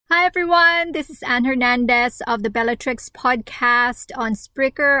Hi everyone, this is Ann Hernandez of the Bellatrix podcast on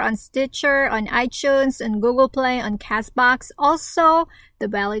Spreaker, on Stitcher, on iTunes, on Google Play, on Castbox. Also, the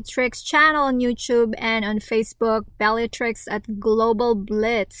Bellatrix channel on YouTube and on Facebook, Bellatrix at Global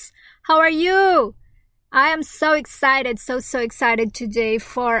Blitz. How are you? I am so excited, so excited today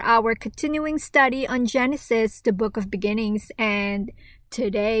for our continuing study on Genesis, the book of beginnings. And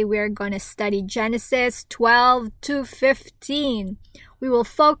today we're going to study Genesis 12 to 15. We will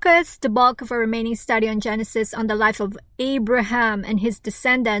focus the bulk of our remaining study on Genesis on the life of Abraham and his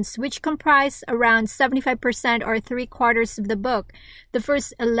descendants, which comprise around 75% or 3/4 of the book. The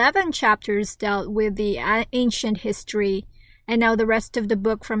first 11 chapters dealt with the ancient history, and now the rest of the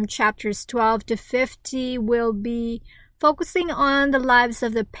book from chapters 12 to 50 will be focusing on the lives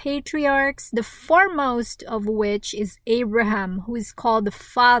of the patriarchs, the foremost of which is Abraham, who is called the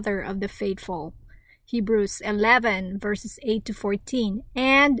father of the faithful. Hebrews 11 verses 8 to 14,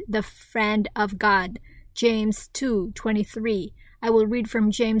 and the friend of God, James 2:23. I will read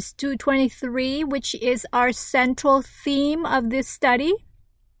from James 2:23, which is our central theme of this study.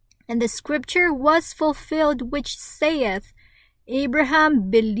 And the scripture was fulfilled, which saith, Abraham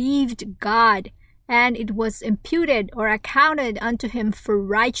believed God, and it was imputed or accounted unto him for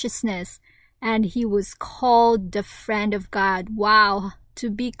righteousness, and he was called the friend of God. Wow, to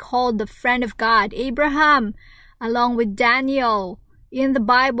be called the friend of God. Abraham, along with Daniel in the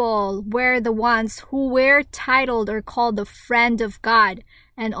Bible, were the ones who were titled or called the friend of God.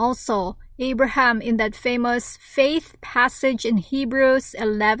 And also Abraham, in that famous faith passage in Hebrews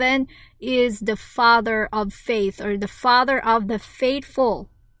 11, is the father of faith, or the father of the faithful.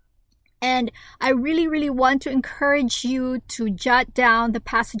 And I really want to encourage you to jot down the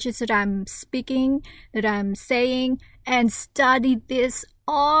passages that I'm speaking, that I'm saying, and study these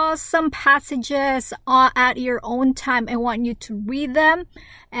awesome passages at your own time. I want you to read them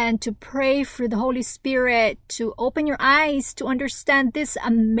and to pray for the Holy Spirit to open your eyes to understand these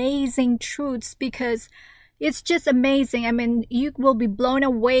amazing truths, because it's just amazing. I mean, you will be blown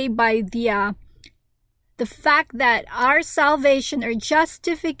away by the fact that our salvation or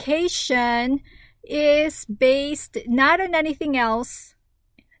justification is based not on anything else.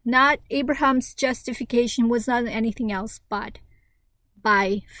 Not Abraham's justification was not on anything else but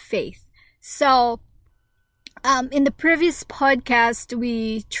by faith. So, in the previous podcast,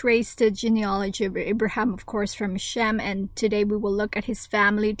 we traced the genealogy of Abraham, of course, from Shem, and today we will look at his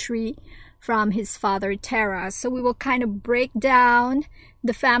family tree from his father Terah. So we will kind of break down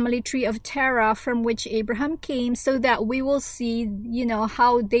the family tree of Terah from which Abraham came, so that we will see,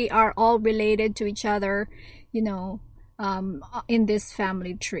 how they are all related to each other, in this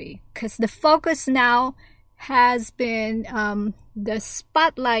family tree. Because the focus now has been the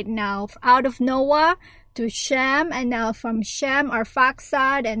spotlight now out of Noah to Shem, and now from Shem,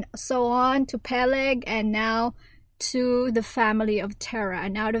 Arphaxad, and so on to Peleg, and now to the family of Terah.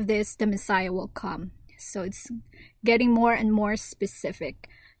 And out of this, the Messiah will come. So it's getting more and more specific.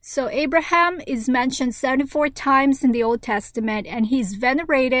 So Abraham is mentioned 74 times in the Old Testament, and he's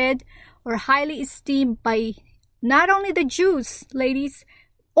venerated or highly esteemed by not only the Jews, ladies,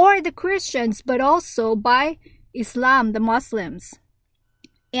 or the Christians, but also by Islam, the Muslims.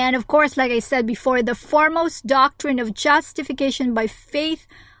 And of course, like I said before, the foremost doctrine of justification by faith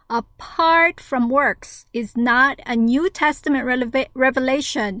apart from works is not a New Testament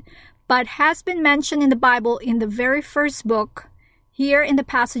revelation, but has been mentioned in the Bible in the very first book, here in the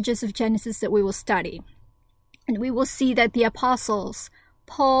passages of Genesis that we will study. And we will see that the apostles,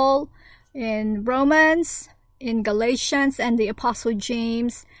 Paul in Romans, in Galatians, and the apostle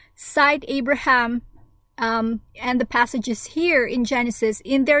James cite Abraham and the passages here in Genesis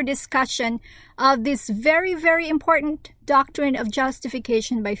in their discussion of this very important doctrine of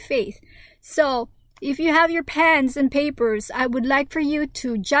justification by faith. So if you have your pens and papers, I would like for you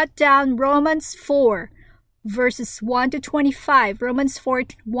to jot down Romans 4 verses 1 to 25, Romans 4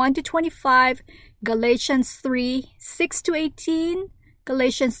 1 to 25, Galatians 3 6 to 18,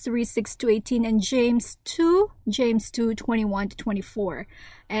 Galatians 3 6 to 18, and James 2 21 to 24.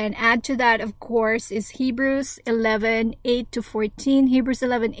 And add to that, of course, is Hebrews 11 8 to 14. Hebrews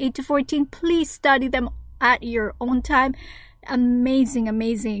 11 8 to 14. Please study them at your own time. Amazing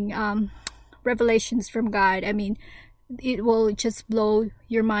revelations from God. I mean, it will just blow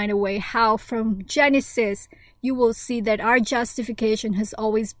your mind away how from Genesis you will see that our justification has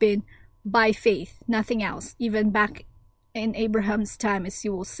always been by faith, nothing else, even back in Abraham's time, as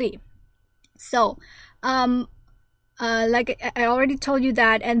you will see. So like I already told you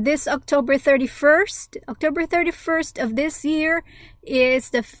that. And this October 31st of this year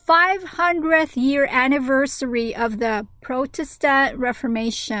is the 500th year anniversary of the Protestant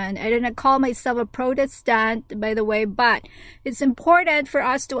Reformation. I didn't call myself a Protestant, by the way, but it's important for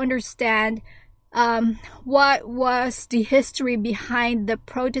us to understand what was the history behind the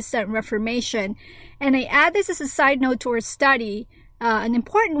Protestant Reformation. And I add this as a side note to our study, an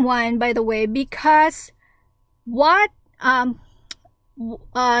important one, by the way, because the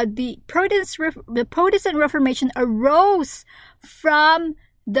Protestant Reformation arose from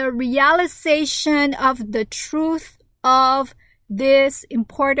the realization of the truth of this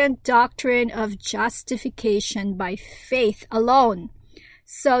important doctrine of justification by faith alone.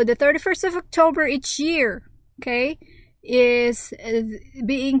 So the 31st of October each year, okay, is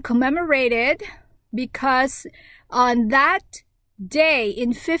being commemorated because on that day in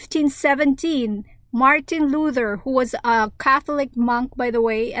 1517, Martin Luther, who was a Catholic monk, by the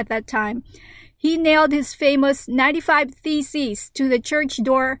way, at that time, he nailed his famous 95 Theses to the church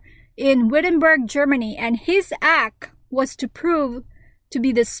door in Wittenberg, Germany, and his act was to prove to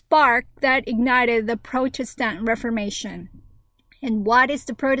be the spark that ignited the Protestant Reformation. And what is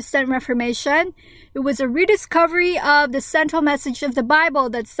the Protestant Reformation? It was a rediscovery of the central message of the Bible,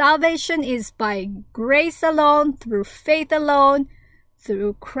 that salvation is by grace alone, through faith alone,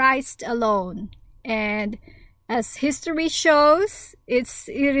 through Christ alone. And as history shows, it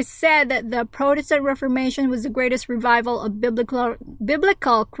is said that the Protestant Reformation was the greatest revival of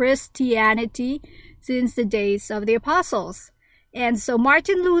biblical Christianity since the days of the apostles. And so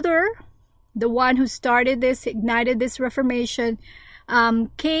Martin Luther, the one who started this, ignited this Reformation,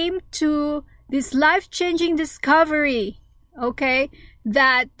 came to this life-changing discovery, okay,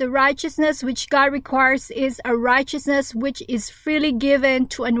 that the righteousness which God requires is a righteousness which is freely given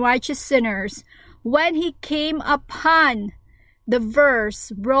to unrighteous sinners. When he came upon the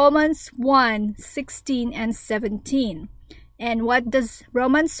verse Romans 1:16 and 17. And what does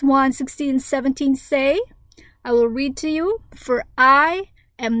Romans 1:16 and 17 say? I will read to you. For I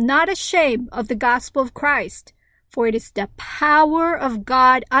am not ashamed of the gospel of Christ, for it is the power of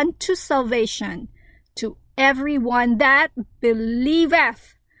God unto salvation to everyone that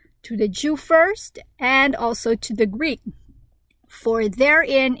believeth, to the Jew first, and also to the Greek. For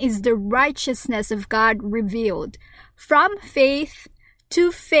therein is the righteousness of God revealed, from faith to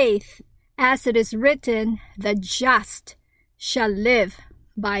faith, as it is written, the just shall live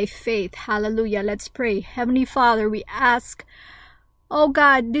by faith. Hallelujah. Let's pray. Heavenly Father, we ask, oh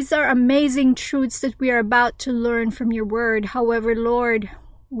God, these are amazing truths that we are about to learn from your word. However, Lord,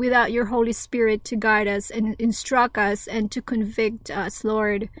 without your Holy Spirit to guide us and instruct us and to convict us,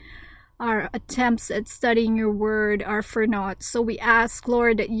 Lord, our attempts at studying your word are for naught. So we ask,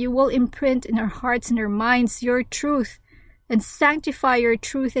 Lord, that you will imprint in our hearts and our minds your truth and sanctify your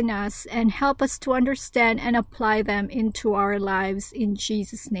truth in us and help us to understand and apply them into our lives. In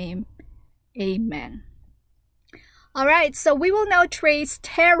Jesus' name, amen. All right, so we will now trace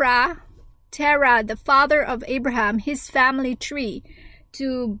Terah, the father of Abraham, his family tree,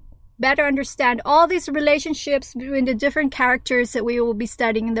 to better understand all these relationships between the different characters that we will be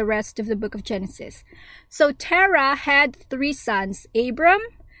studying in the rest of the book of Genesis. So Terah had 3 sons, Abram,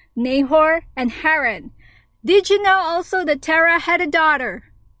 Nahor, and Haran. Did you know also that Terah had a daughter?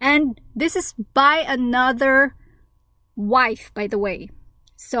 And this is by another wife, by the way.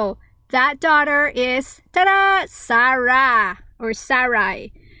 So that daughter is, Sarah, or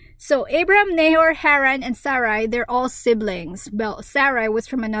Sarai. So Abram, Nahor, Haran, and Sarai, they're all siblings. Well, Sarai was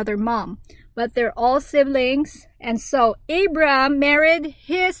from another mom, but they're all siblings. And so Abram married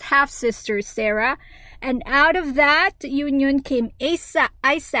his half-sister Sarah, and out of that union came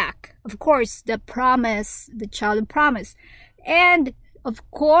Isaac, of course, the promise, the child of promise. And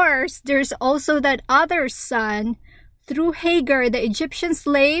of course, there's also that other son through Hagar, the Egyptian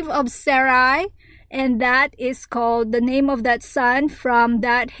slave of Sarai. And that is called, the name of that son from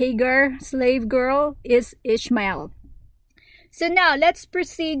that Hagar slave girl is Ishmael. So now let's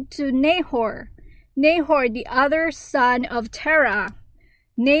proceed to Nahor. Nahor, the other son of Terah.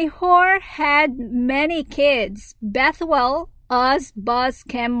 Nahor had many kids: Bethuel, Uz, Buz,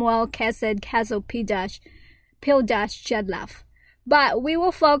 Kemuel, Kesed, Kazo, Pildash, Jedlaph. But we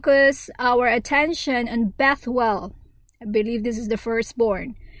will focus our attention on Bethuel. I believe this is the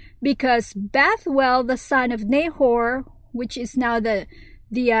firstborn. Because Bethuel, the son of Nahor, which is now the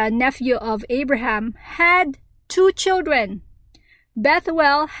nephew of Abraham, had 2 children.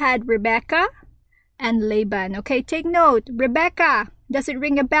 Bethuel had Rebekah and Laban. Okay, take note. Rebekah, does it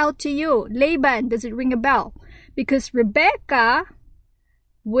ring a bell to you? Laban, does it ring a bell? Because Rebekah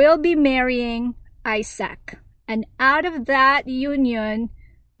will be marrying Isaac. And out of that union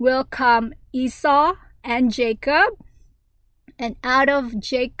will come Esau and Jacob. And out of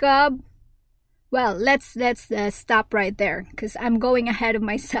Jacob, well, let's stop right there because I'm going ahead of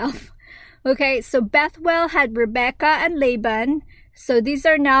myself. Okay, so Bethuel had Rebekah and Laban. So these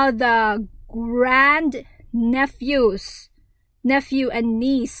are now the grand nephew and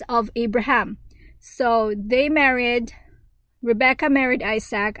niece of Abraham. So they married, Rebekah married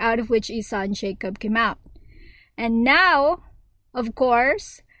Isaac, out of which Esau and Jacob came out. And now, of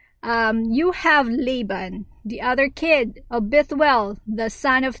course, you have Laban, the other kid of Bethuel, the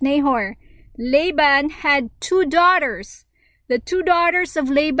son of Nahor. Laban had 2 daughters. The 2 daughters of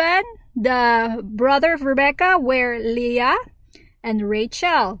Laban, the brother of Rebekah, were Leah and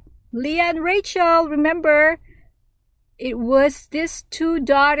Rachel. Leah and Rachel, remember, it was these 2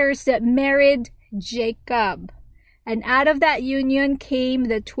 daughters that married Jacob. And out of that union came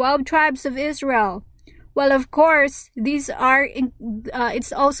the 12 tribes of Israel. Well, of course, these are,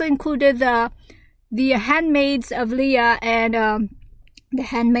 it's also included the handmaids of Leah and the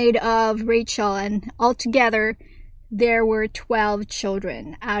handmaid of Rachel. And altogether, there were 12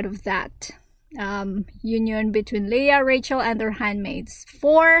 children out of that union between Leah, Rachel, and their handmaids.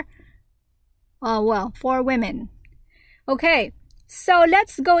 4 women. Okay, so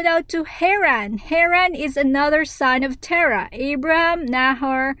let's go now to Haran. Haran is another son of Terah. Abraham,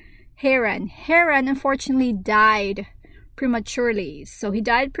 Nahor, Haran. Haran unfortunately died prematurely. So he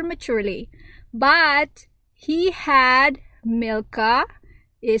died prematurely. But he had Milcah,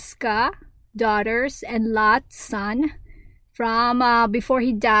 Iscah, daughters, and Lot, son, from before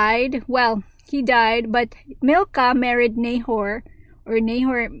he died. Well, he died, but Milcah married Nahor, or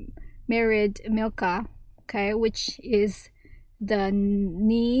Nahor married Milcah, okay, which is the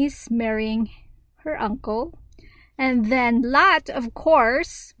niece marrying her uncle. And then Lot, of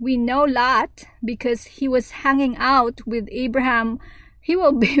course, we know Lot because he was hanging out with Abraham. We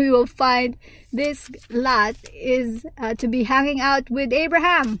will find this Lot is to be hanging out with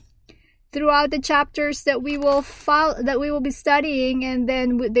Abraham throughout the chapters that we will follow, that we will be studying, and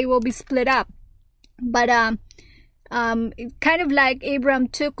then they will be split up. But it kind of like Abraham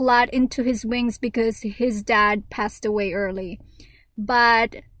took Lot into his wings because his dad passed away early.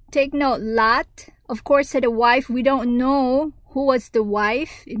 But take note, Lot, of course, had a wife. We don't know who was the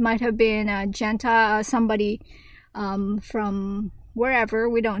wife. It might have been a Gentile, somebody from wherever.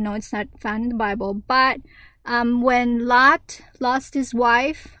 We don't know. It's not found in the Bible. But when Lot lost his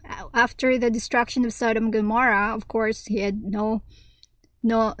wife after the destruction of Sodom and Gomorrah, of course, he had no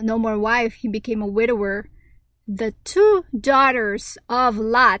more wife. He became a widower. The 2 daughters of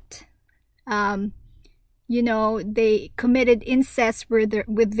Lot, they committed incest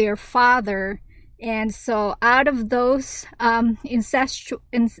with their father. And so out of those incestual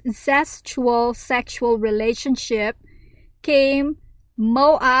sexual relationship came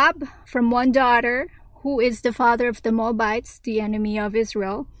Moab from one daughter, who is the father of the Moabites, the enemy of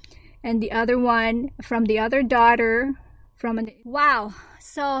Israel, and the other one from the other daughter from an... Wow.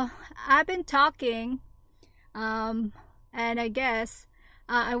 So I've been talking, and I guess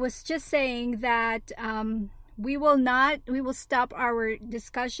I was just saying that we will stop our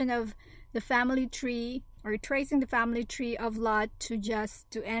discussion of the family tree, or tracing the family tree of Lot,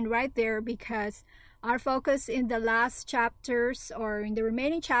 to end right there, because our focus in the last chapters, or in the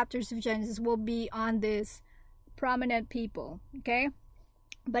remaining chapters of Genesis, will be on this prominent people. Okay,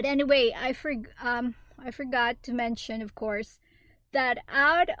 but anyway, I forgot to mention, of course, that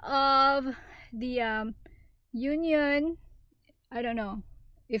out of the union, I don't know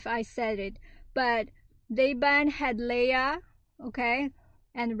if I said it, but Laban had Leah, okay,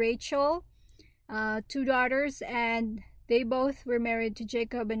 and Rachel, 2 daughters, and they both were married to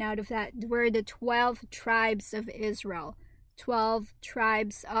Jacob, and out of that were the 12 tribes of Israel. 12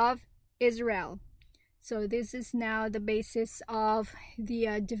 tribes of Israel. So this is now the basis of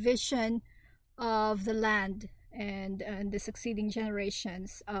the division of the land and the succeeding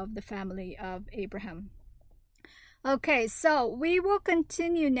generations of the family of Abraham. Okay, so we will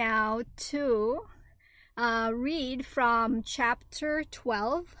continue now to read from chapter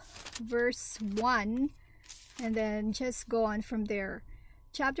 12, verse 1, and then just go on from there.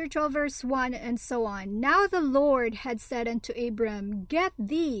 Chapter 12, verse 1, and so on. Now the Lord had said unto Abram, Get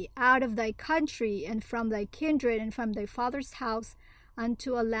thee out of thy country, and from thy kindred, and from thy father's house,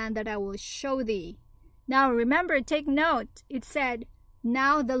 unto a land that I will show thee. Now remember, take note, it said,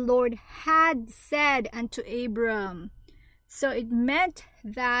 Now the Lord had said unto Abram. So it meant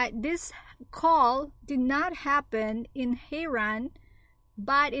that this call did not happen in Haran,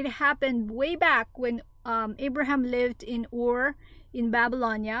 but it happened way back when Abraham lived in Ur in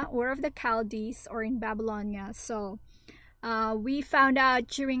Babylonia, Ur of the Chaldees, or in Babylonia. So we found out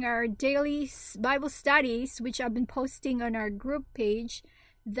during our daily Bible studies, which I've been posting on our group page,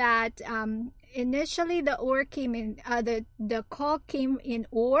 that initially the Ur came in, the call came in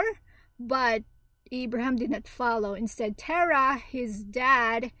Ur, but Abraham did not follow. Instead, Terah, his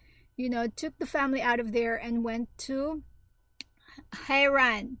dad, took the family out of there and went to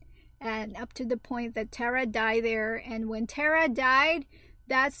Haran, and up to the point that Terah died there. And when Terah died,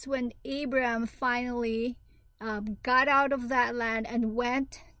 that's when Abraham finally got out of that land and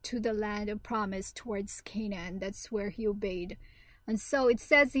went to the land of promise towards Canaan. That's where he obeyed. And so it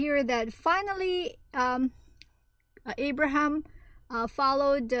says here that finally Abraham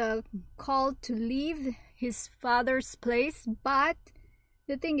followed the call to leave his father's place. But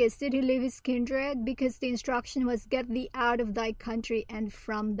the thing is, did he leave his kindred? Because the instruction was, get thee out of thy country and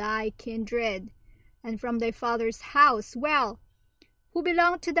from thy kindred and from thy father's house. Well, who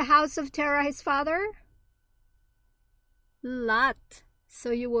belonged to the house of Terah, his father? Lot.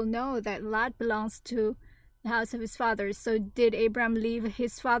 So you will know that Lot belongs to the house of his father. So did Abraham leave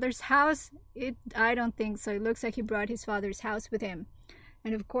his father's house? I don't think so. It looks like he brought his father's house with him.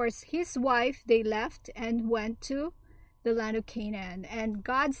 And of course, his wife, they left and went to the land of Canaan. And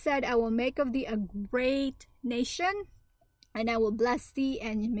God said, I will make of thee a great nation, and I will bless thee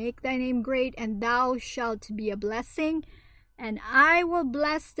and make thy name great, and thou shalt be a blessing. And I will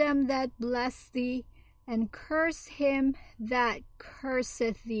bless them that bless thee, and curse him that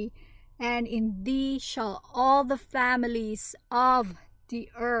curseth thee. And in thee shall all the families of the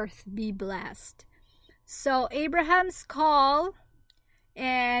earth be blessed. So Abraham's call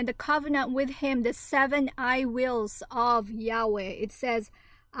and the covenant with him, the 7 I wills of Yahweh. It says,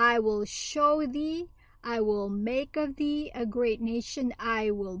 I will show thee, I will make of thee a great nation,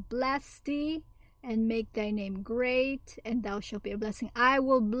 I will bless thee and make thy name great, and thou shalt be a blessing. I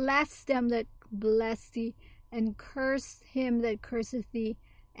will bless them that bless thee, and curse him that curseth thee,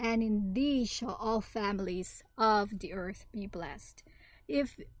 and in thee shall all families of the earth be blessed.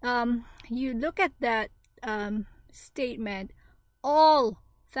 If you look at that statement, all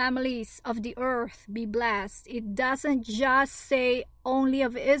families of the earth be blessed, it doesn't just say only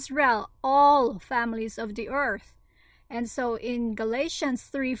of Israel, all families of the earth. And so in Galatians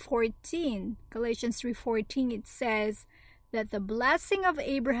 3:14, it says that the blessing of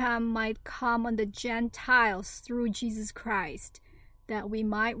Abraham might come on the Gentiles through Jesus Christ, that we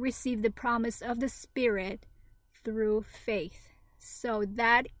might receive the promise of the Spirit through faith. So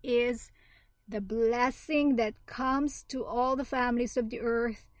that is the blessing that comes to all the families of the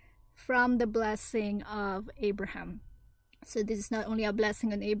earth from the blessing of Abraham. So this is not only a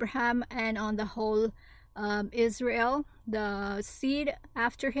blessing on Abraham and on the whole Israel, the seed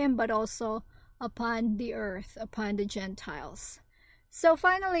after him, but also upon the earth, upon the Gentiles. So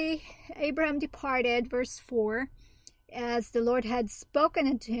finally, Abraham departed, verse 4, as the Lord had spoken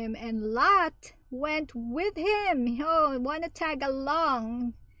unto him, and Lot went with him. Oh, want to tag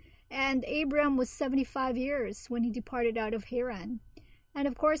along. And Abram was 75 years when he departed out of Haran. And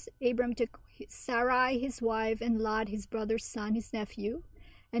of course, Abram took Sarai, his wife, and Lot, his brother's son, his nephew,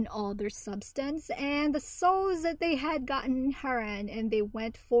 and all their substance, and the souls that they had gotten in Haran, and they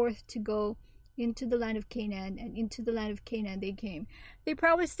went forth to go into the land of Canaan, and into the land of Canaan they came. They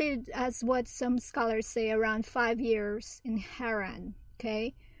probably stayed, as what some scholars say, around 5 years in Haran,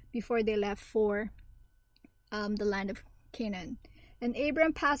 okay, before they left for the land of Canaan. And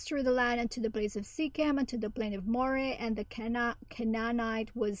Abram passed through the land unto the place of Shechem, unto the plain of Moreh, and the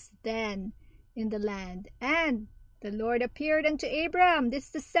Canaanite was then in the land. And the Lord appeared unto Abram. This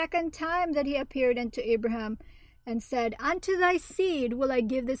is the second time that he appeared unto Abraham, and said, Unto thy seed will I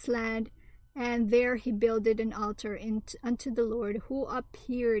give this land. And there he builded an altar unto the Lord, who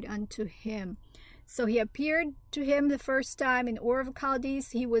appeared unto him. So he appeared to him the first time in Ur of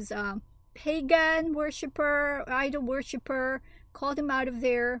Chaldees. He was a pagan worshiper, idol worshiper, called him out of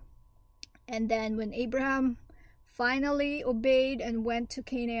there. And then when Abraham finally obeyed and went to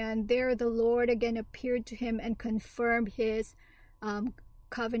Canaan, there the Lord again appeared to him and confirmed his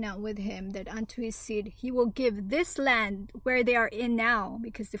covenant with him, that unto his seed he will give this land where they are in now,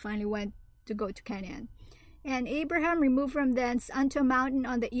 because they finally went to go to Canaan. And Abraham removed from thence unto a mountain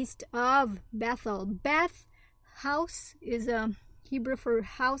on the east of Bethel. Beth, house, is a Hebrew for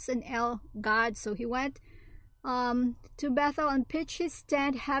house, and El, God. So he went to Bethel and pitched his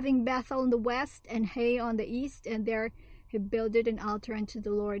tent, having Bethel on the west and Hai on the east. And there he builded an altar unto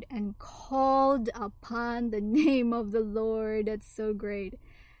the Lord, and called upon the name of the Lord. That's so great.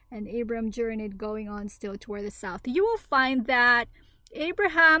 And Abraham journeyed, going on still toward the south. You will find that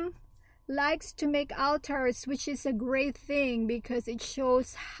Abraham likes to make altars, which is a great thing because it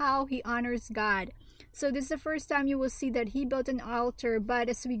shows how he honors God. So this is the first time you will see that he built an altar, but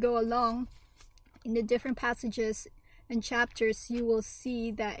as we go along in the different passages and chapters, you will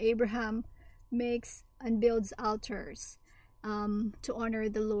see that Abraham makes and builds altars to honor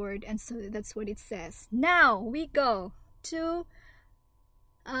the Lord. And so that's what it says. Now we go to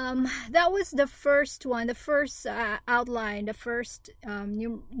that was the first one, the first outline, the first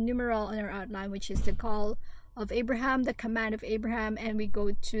numeral in our outline, which is the call of Abraham, the command of Abraham. And we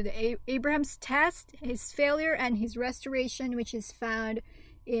go to the Abraham's test, his failure, and his restoration, which is found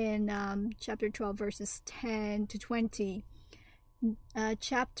in chapter 12 verses 10 to 20.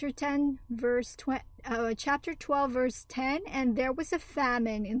 Chapter 12 verse 10. And there was a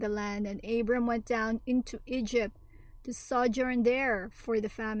famine in the land, and Abram went down into Egypt to sojourn there, for the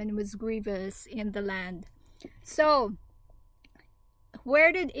famine was grievous in the land. So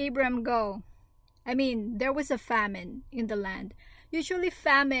where did Abram go? I mean, there was a famine in the land. Usually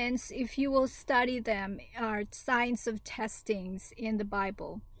famines, if you will study them, are signs of testings in the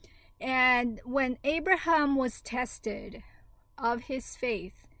Bible. And when Abraham was tested of his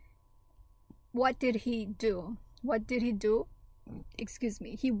faith, what did he do? He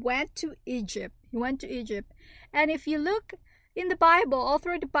went to Egypt. And if you look in the Bible, all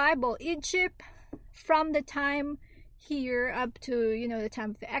through the Bible, Egypt, from the time here up to, the time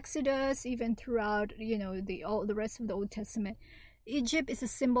of the Exodus, even throughout, the rest of the Old Testament, Egypt is a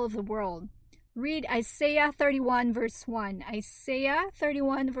symbol of the world. Read Isaiah 31 verse 1. Isaiah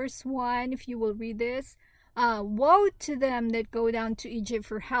 31 verse 1, if you will read this. Woe to them that go down to Egypt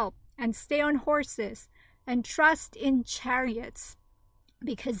for help, and stay on horses, and trust in chariots,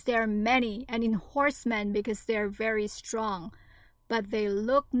 because they are many, and in horsemen, because they are very strong. But they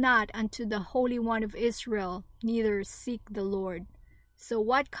look not unto the Holy One of Israel, neither seek the Lord. So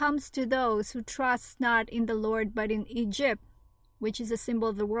what comes to those who trust not in the Lord, but in Egypt, which is a symbol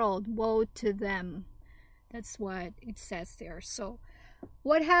of the world? Woe to them. That's what it says there. So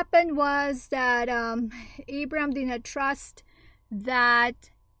what happened was that Abram did not trust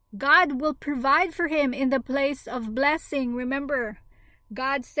that God will provide for him in the place of blessing. Remember,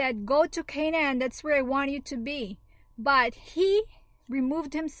 God said, go to Canaan, that's where I want you to be. But he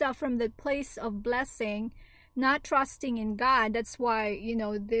removed himself from the place of blessing, not trusting in God. That's why,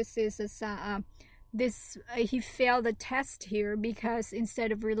 this is he failed the test here, because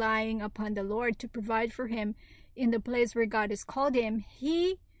instead of relying upon the Lord to provide for him in the place where God has called him,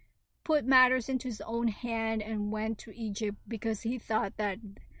 he put matters into his own hand and went to Egypt, because he thought that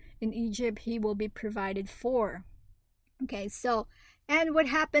in Egypt he will be provided for. Okay, so, and what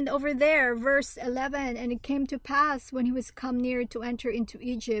happened over there, verse 11, and it came to pass when he was come near to enter into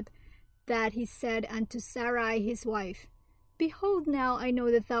Egypt, that he said unto Sarai his wife, Behold, now I know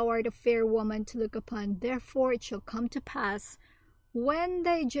that thou art a fair woman to look upon. Therefore it shall come to pass, when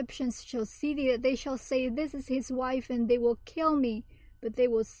the Egyptians shall see thee, that they shall say, This is his wife, and they will kill me, but they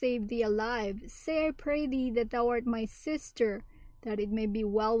will save thee alive. Say, I pray thee, that thou art my sister, that it may be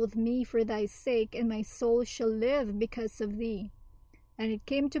well with me for thy sake, and my soul shall live because of thee. And it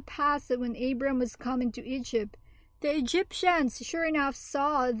came to pass that when Abram was come into Egypt, the Egyptians sure enough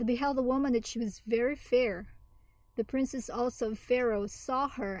beheld the woman, that she was very fair. The princes also of Pharaoh saw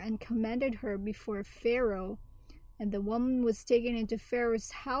her, and commended her before Pharaoh. And the woman was taken into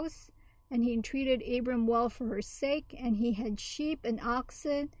Pharaoh's house, and he entreated Abram well for her sake. And he had sheep and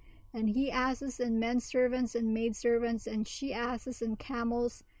oxen, and he asses and men servants and maidservants, and she asses and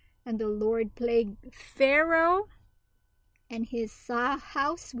camels. And the Lord plagued Pharaoh and his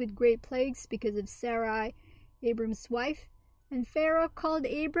house with great plagues because of Sarai, Abram's wife. And Pharaoh called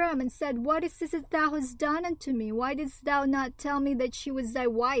Abram and said, What is this that thou hast done unto me? Why didst thou not tell me that she was thy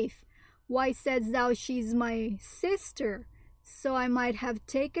wife? Why saidst thou, She is my sister? So I might have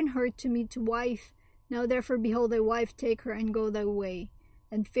taken her to me to wife. Now therefore, behold, thy wife, take her and go thy way.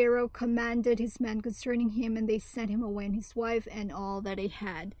 And Pharaoh commanded his men concerning him, and they sent him away, and his wife, and all that he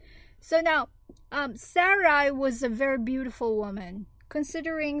had. So now, Sarai was a very beautiful woman,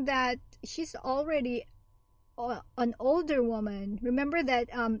 considering that she's already an older woman. Remember that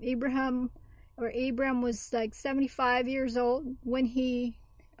Abram was like 75 years old when he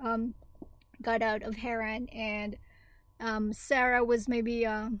got out of Haran, and Sarah was maybe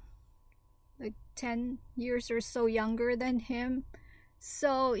like 10 years or so younger than him.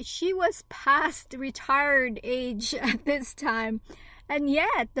 So she was past retired age at this time. And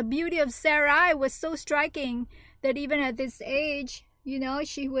yet the beauty of Sarai was so striking that even at this age,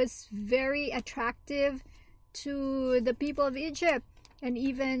 she was very attractive to the people of Egypt. And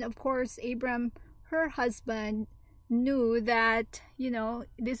even, of course, Abram, her husband, knew that,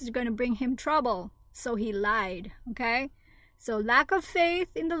 this is going to bring him trouble. So he lied, okay? So lack of faith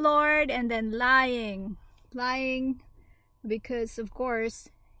in the Lord, and then lying because, of course,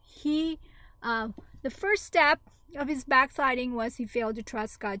 the first step of his backsliding was he failed to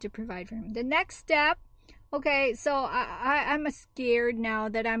trust God to provide for him. The next step, okay, so I'm scared now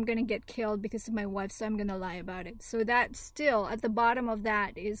that I'm going to get killed because of my wife, so I'm going to lie about it. So that still, at the bottom of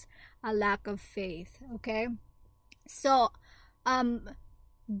that is a lack of faith, okay? So,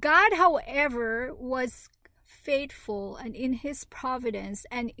 God, however, was faithful and in his providence,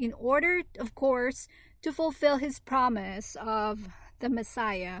 and in order, of course, to fulfill his promise of the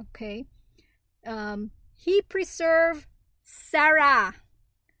Messiah, okay, he preserved Sarah.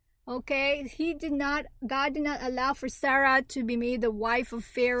 Okay, God did not allow for Sarah to be made the wife of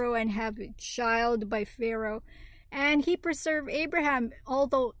Pharaoh and have a child by Pharaoh. And he preserved Abraham,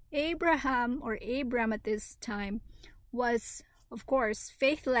 although Abram at this time was, of course,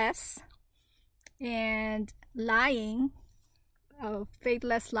 faithless and lying, a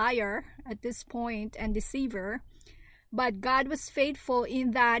faithless liar at this point and deceiver. But God was faithful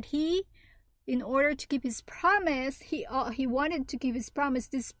in that in order to keep his promise, he wanted to keep his promise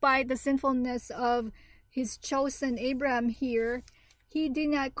despite the sinfulness of his chosen Abraham here. He did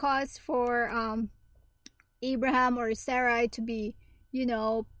not cause for Abraham or Sarai to be,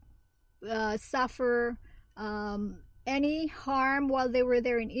 suffer any harm while they were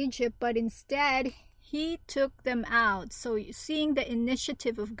there in Egypt, but instead he took them out. So seeing the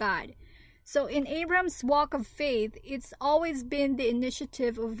initiative of God. So in Abraham's walk of faith, it's always been the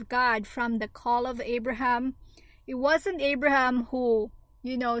initiative of God from the call of Abraham. It wasn't Abraham who,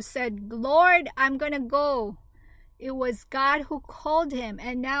 said, Lord, I'm going to go. It was God who called him.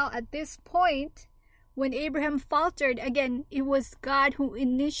 And now at this point, when Abraham faltered, again, it was God who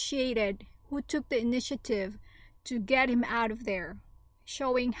took the initiative to get him out of there.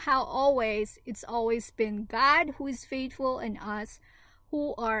 Showing how it's always been God who is faithful and us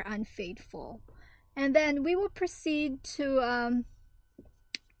who are unfaithful. And then we will proceed to,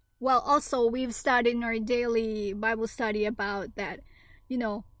 also we've studied in our daily Bible study about that,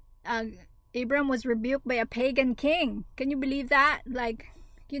 Abram was rebuked by a pagan king. Can you believe that?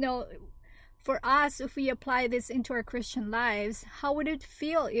 For us, if we apply this into our Christian lives, how would it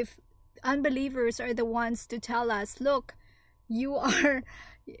feel if unbelievers are the ones to tell us, look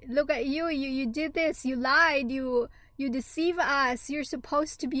at you did this, you lied, you deceive us, you're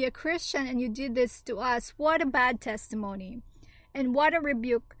supposed to be a Christian and you did this to us. What a bad testimony, and what a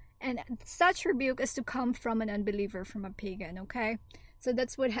rebuke, and such rebuke as to come from an unbeliever, from a pagan. Okay, so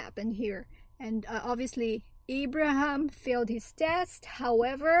that's what happened here. And obviously Abraham failed his test.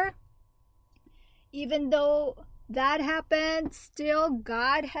 However, even though that happened, still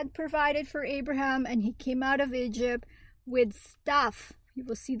God had provided for Abraham, and he came out of Egypt with stuff. You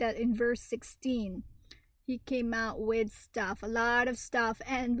will see that in verse 16. He came out with stuff, a lot of stuff.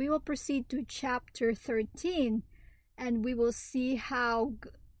 And we will proceed to chapter 13, and we will see how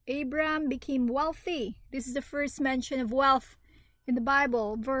Abraham became wealthy. This is the first mention of wealth in the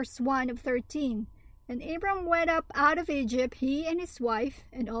Bible, verse 1 of 13. And Abram went up out of Egypt, he and his wife,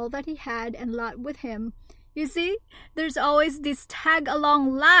 and all that he had, and Lot with him. You see, there's always this tag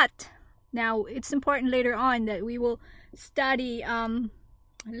along Lot. Now, it's important later on that we will study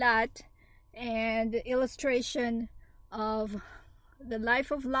Lot and the illustration of the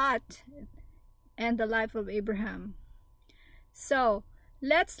life of Lot and the life of Abraham. So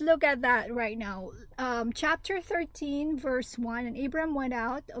let's look at that right now. Chapter 13 verse 1. And Abram went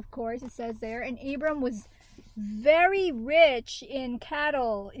out, of course it says there, and Abram was very rich in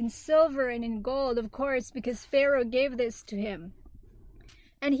cattle, in silver, and in gold, of course, because Pharaoh gave this to him.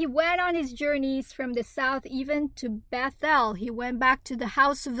 And he went on his journeys from the south even to Bethel. He went back to the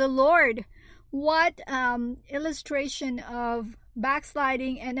house of the Lord. What illustration of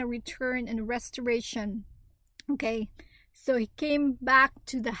backsliding and a return and restoration. Okay, so he came back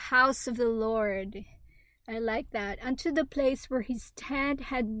to the house of the Lord. I like that. Unto the place where his tent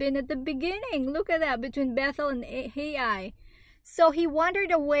had been at the beginning. Look at that, between Bethel and Ai. So he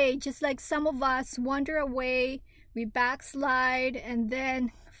wandered away, just like some of us wander away. We backslide, and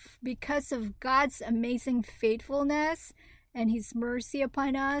then because of God's amazing faithfulness and his mercy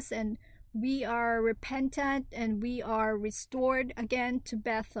upon us, and we are repentant, and we are restored again to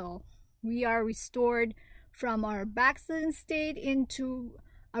Bethel. We are restored from our backslidden state into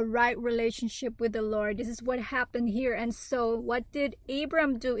a right relationship with the Lord. This is what happened here. And so what did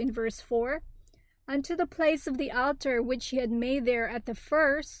Abram do in verse 4? Unto the place of the altar which he had made there at the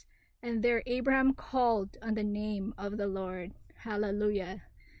first, and there Abraham called on the name of the Lord. Hallelujah.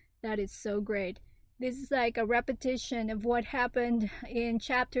 That is so great. This is like a repetition of what happened in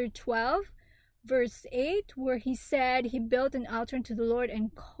chapter 12, verse 8, where he said he built an altar to the Lord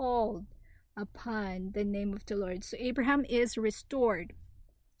and called upon the name of the Lord. So Abraham is restored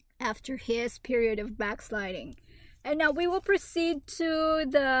after his period of backsliding. And now we will proceed to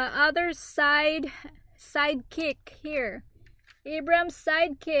the other sidekick here. Abraham's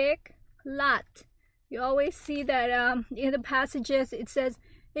sidekick, Lot. You always see that in the passages it says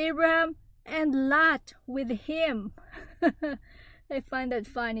Abraham and Lot with him. I find that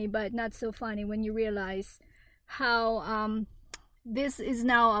funny, but not so funny when you realize how this is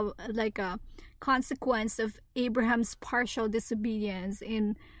now like a consequence of Abraham's partial disobedience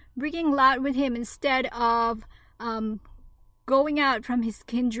in bringing Lot with him instead of going out from his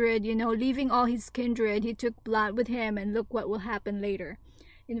kindred, leaving all his kindred. He took Lot with him, and look what will happen later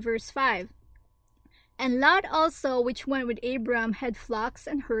in verse 5. And Lot also, which went with Abram, had flocks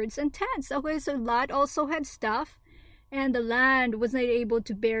and herds and tents. Okay, so Lot also had stuff, and the land was not able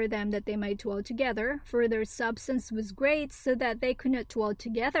to bear them that they might dwell together, for their substance was great, so that they could not dwell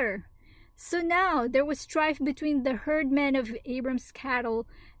together. So now there was strife between the herdmen of Abram's cattle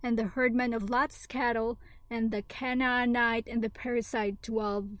and the herdmen of Lot's cattle, and the Canaanite and the Perizzite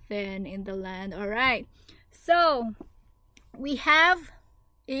dwelled then in the land. All right, so we have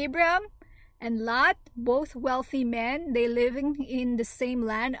Abram and Lot, both wealthy men. They living in the same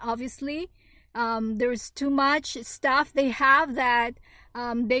land. Obviously, there's too much stuff they have that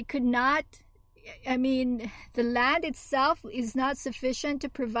they could not. I mean, the land itself is not sufficient to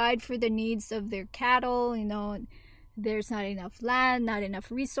provide for the needs of their cattle. There's not enough land, not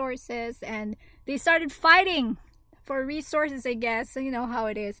enough resources, and they started fighting for resources, I guess. You know how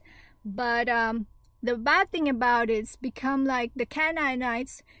it is. But the bad thing about it's become like the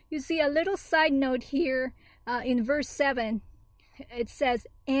Canaanites. You see a little side note here in verse 7. It says,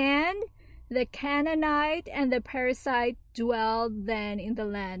 and the Canaanite and the Perizzite dwelled then in the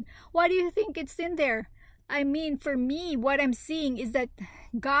land. Why do you think it's in there? I mean, for me, what I'm seeing is that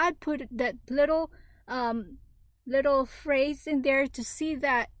God put that little phrase in there to see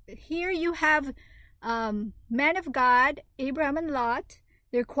that here you have men of God, Abraham and Lot.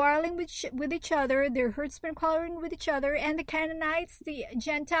 They're quarreling with each other. Their herdsmen quarreling with each other. And the Canaanites, the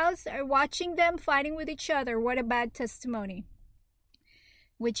Gentiles, are watching them fighting with each other. What a bad testimony.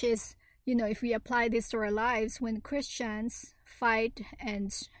 Which is, if we apply this to our lives, when Christians fight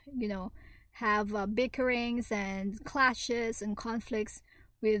and, have bickerings and clashes and conflicts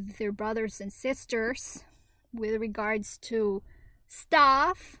with their brothers and sisters with regards to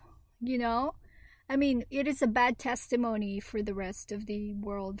stuff, I mean, it is a bad testimony for the rest of the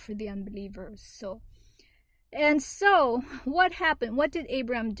world, for the unbelievers. So what happened? What did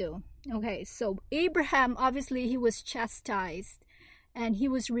Abraham do? Okay, so Abraham, obviously, he was chastised and he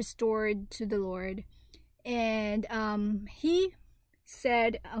was restored to the Lord. And he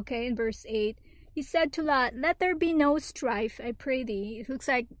said, okay, in verse 8, he said to Lot, let there be no strife, I pray thee. It looks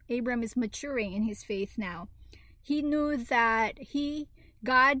like Abraham is maturing in his faith now. He knew that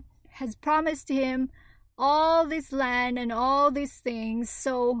God has promised him all this land and all these things.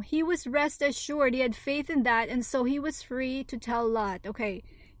 So he was rest assured. He had faith in that. And so he was free to tell Lot. Okay.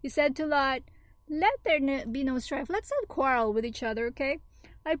 He said to Lot, let there be no strife. Let's not quarrel with each other. Okay.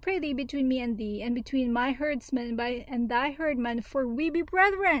 I pray thee between me and thee, and between my herdsmen and thy herdmen, for we be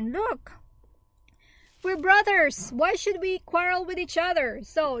brethren. Look, we're brothers. Why should we quarrel with each other?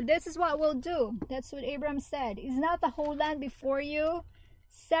 So this is what we'll do. That's what Abraham said. Is not the whole land before you?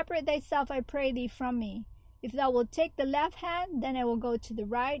 Separate thyself, I pray thee, from me. If thou wilt take the left hand, then I will go to the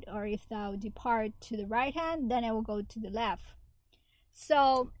right. Or if thou depart to the right hand, then I will go to the left.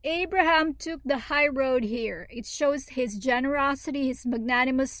 So Abraham took the high road here. It shows his generosity, his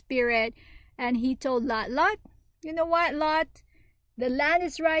magnanimous spirit. And he told Lot, you know what, Lot? The land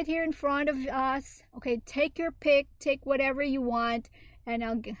is right here in front of us. Okay, take your pick. Take whatever you want. And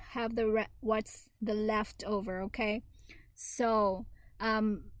I'll have what's the leftover, okay? So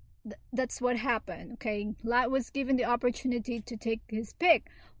that's what happened. Okay, Lot was given the opportunity to take his pick,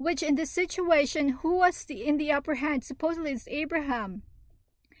 which in this situation, who was in the upper hand? Supposedly it's Abraham.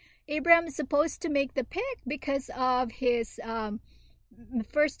 Abraham is supposed to make the pick because of his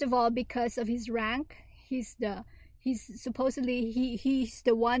first of all, because of his rank. He's supposedly he's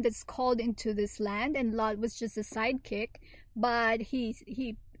the one that's called into this land, and Lot was just a sidekick. But he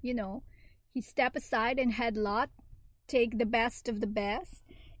stepped aside and had Lot take the best of the best.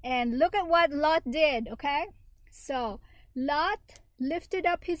 And look at what Lot did, okay? So Lot lifted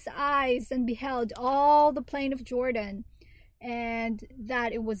up his eyes and beheld all the plain of Jordan, and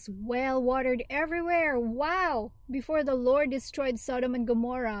that it was well watered everywhere. Wow! Before the Lord destroyed Sodom and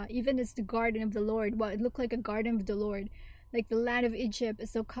Gomorrah, even as the garden of the Lord, well, it looked like a garden of the Lord, like the land of Egypt,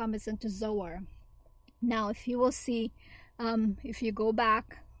 as thou comest unto Zoar. Now, if you will see, if you go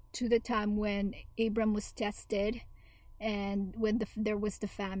back to the time when Abram was tested, and when there was the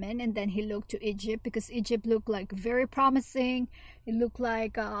famine, and then he looked to Egypt, because Egypt looked like very promising. It looked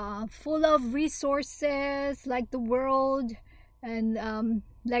like full of resources, like the world, and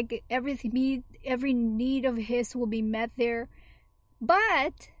like every need of his will be met there.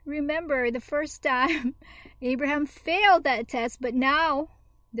 But remember, the first time Abraham failed that test, but now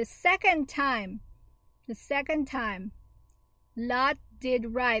the second time Lot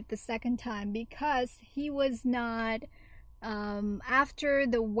did right the second time, because he was not after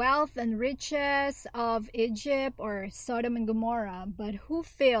the wealth and riches of Egypt or Sodom and Gomorrah. But who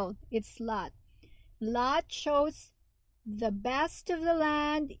failed? It's Lot. Lot chose the best of the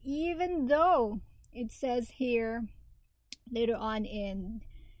land, even though it says here later on in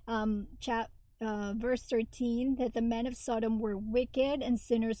verse 13 that the men of Sodom were wicked and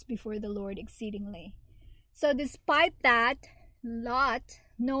sinners before the Lord exceedingly. So despite that, Lot,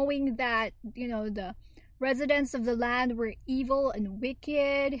 knowing that, you know, the residents of the land were evil and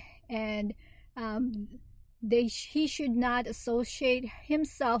wicked, and he should not associate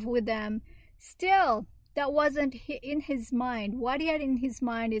himself with them, still that wasn't in his mind. What he had in his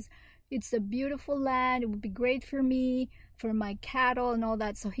mind is, it's a beautiful land, it would be great for me, for my cattle and all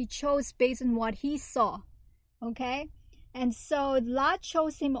that. So he chose based on what he saw. Okay, and so Lot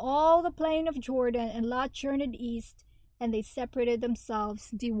chose him all the plain of Jordan, and Lot journeyed east, and they separated themselves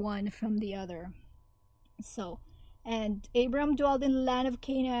the one from the other. So, and Abram dwelled in the land of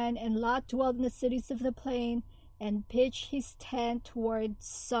Canaan, and Lot dwelled in the cities of the plain, and pitched his tent toward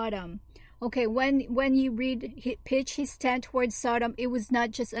Sodom. Okay, when you read pitch his tent towards Sodom, it was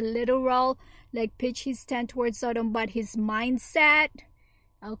not just a literal, like pitch his tent towards Sodom, but his mindset,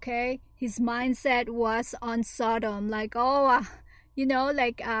 okay? His mindset was on Sodom, like,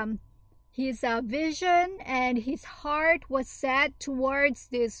 his vision and his heart was set towards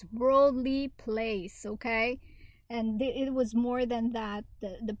this worldly place, okay? And it was more than that,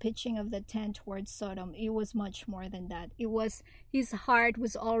 the pitching of the tent towards Sodom. It was much more than that. It was, his heart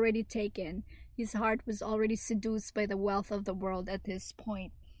was already taken. His heart was already seduced by the wealth of the world at this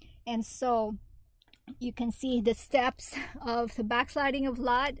point. And so you can see the steps of the backsliding of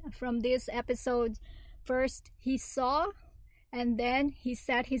Lot from this episode. First, he saw, and then he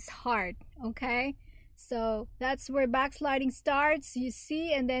set his heart, okay? So that's where backsliding starts, you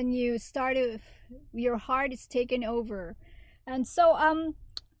see, and then you start, your heart is taken over. And so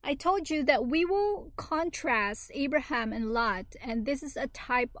I told you that we will contrast Abraham and Lot, and this is a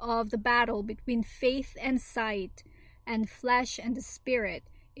type of the battle between faith and sight, and flesh and the spirit.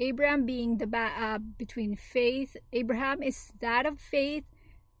 Abraham being the between faith, Abraham is that of faith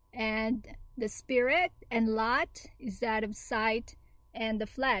and the spirit, and Lot is that of sight and the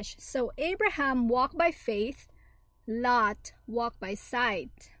flesh. So Abraham walked by faith, Lot walked by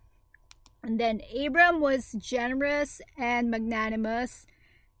sight. And then Abraham was generous and magnanimous,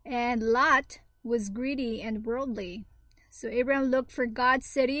 and Lot was greedy and worldly. So Abraham looked for God's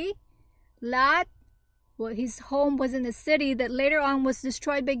city. Lot, well, his home was in a city that later on was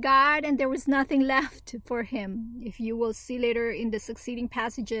destroyed by God, and there was nothing left for him. If you will see later in the succeeding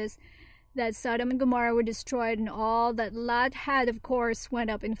passages, that Sodom and Gomorrah were destroyed, and all that Lot had, of course, went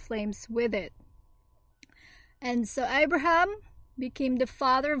up in flames with it. And so Abraham became the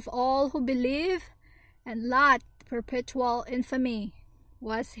father of all who believe, and Lot, perpetual infamy,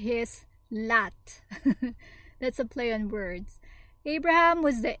 was his lot. That's a play on words. Abraham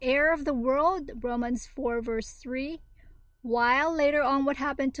was the heir of the world, Romans 4 verse 3. While later on, what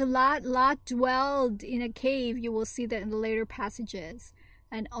happened to Lot? Lot dwelled in a cave. You will see that in the later passages.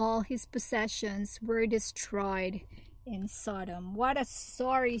 And all his possessions were destroyed in Sodom. What a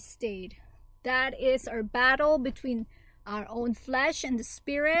sorry state. That is our battle between our own flesh and the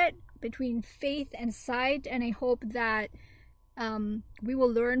spirit, between faith and sight. And I hope that we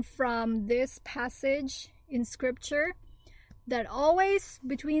will learn from this passage in scripture that always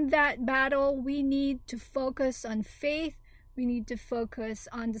between that battle, we need to focus on faith. We need to focus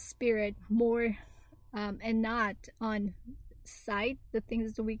on the spirit more and not on sight, the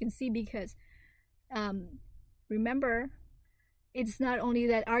things that we can see, because remember, it's not only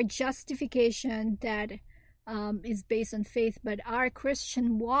that our justification that is based on faith, but our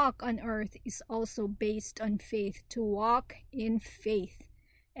Christian walk on earth is also based on faith, to walk in faith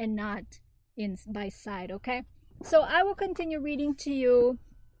and not by sight. Okay, so I will continue reading to you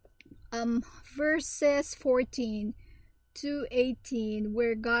verses 14 2:18,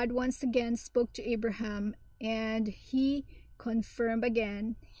 where God once again spoke to Abraham, and he confirmed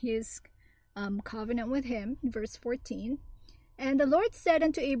again his covenant with him. Verse 14, and the Lord said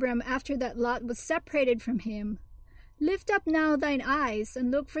unto Abram after that Lot was separated from him, lift up now thine eyes,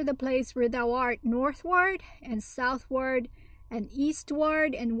 and look for the place where thou art, northward and southward and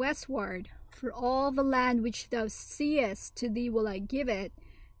eastward and westward. For all the land which thou seest, to thee will I give it,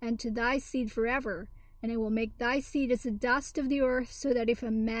 and to thy seed forever. And I will make thy seed as the dust of the earth, so that if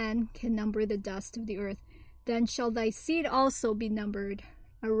a man can number the dust of the earth, then shall thy seed also be numbered.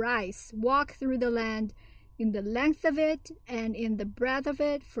 Arise, walk through the land, in the length of it, and in the breadth of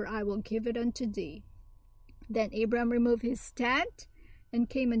it, for I will give it unto thee. Then Abram removed his tent, and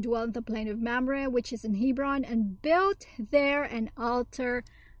came and dwelt in the plain of Mamre, which is in Hebron, and built there an altar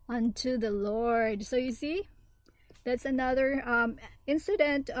unto the Lord. So you see, that's another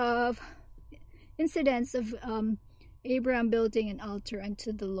incidents of Abraham building an altar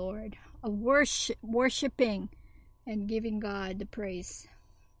unto the Lord, of worshiping and giving God the praise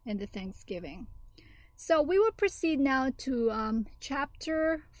and the thanksgiving. So we will proceed now to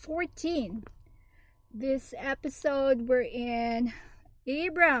chapter 14. This episode we're in,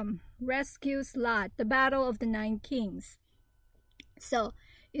 Abram rescues Lot, the battle of the 9 kings. So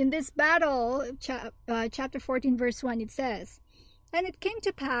in this battle, chapter 14 verse 1, it says, and it came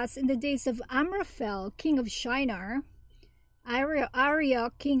to pass in the days of Amraphel, king of Shinar,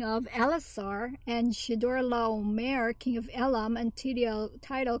 Arioch, king of Elasar, and Chedorlaomer, king of Elam, and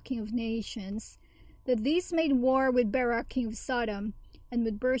Tidal, king of nations, that these made war with Bera, king of Sodom, and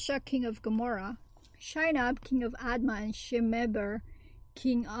with Bersha, king of Gomorrah, Shinab, king of Admah, and Shemeber,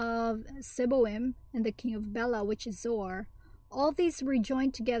 king of Seboim, and the king of Bela, which is Zoar. All these were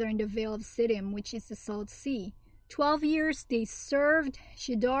joined together in the vale of Siddim, which is the salt sea. 12 years they served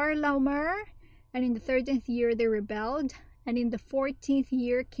Chedorlaomer, and in the 13th year they rebelled. And in the 14th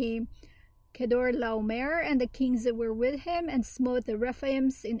year came Chedorlaomer and the kings that were with him, and smote the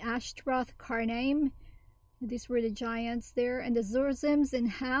Rephaims in Ashtaroth Karnaim. These were the giants there. And the Zorzims in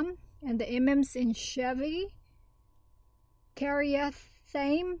Ham, and the Imims in Shevi,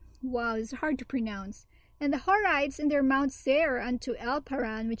 Kiriathaim. Wow, it's hard to pronounce. And the Horites in their Mount Seir unto El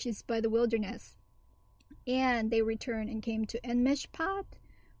Paran, which is by the wilderness. And they returned and came to En-Mishpat,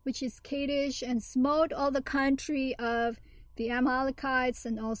 which is Kadesh, and smote all the country of the Amalekites,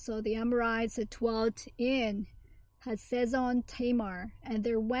 and also the Amorites that dwelt in Hazezon Tamar. And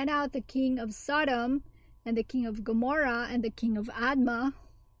there went out the king of Sodom, and the king of Gomorrah, and the king of Admah,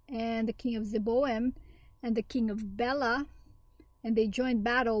 and the king of Zeboim, and the king of Bela, and they joined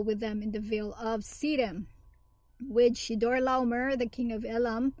battle with them in the vale of Siddim, with Chedorlaomer, the king of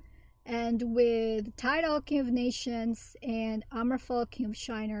Elam, and with Tidal, king of nations, and Amraphel, king of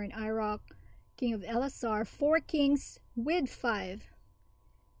Shinar, and Arioch, king of Elasar, 4 kings with 5.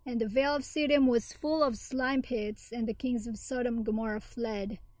 And the vale of Siddim was full of slime pits, and the kings of Sodom and Gomorrah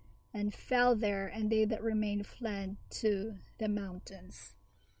fled and fell there, and they that remained fled to the mountains.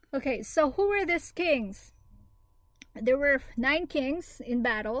 Okay, so who were these kings? There were 9 kings in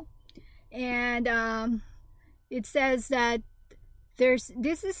battle, and it says that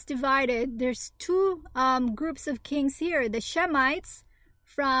this is divided. There's 2 groups of kings here. The Shemites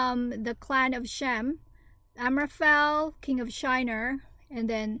from the clan of Shem, Amraphel, king of Shinar, and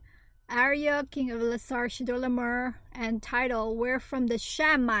then Arioch, king of Elasar, Chedorlaomer, and Tidal were from the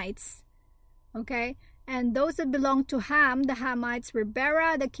Shemites. Okay, and those that belonged to Ham, the Hamites, were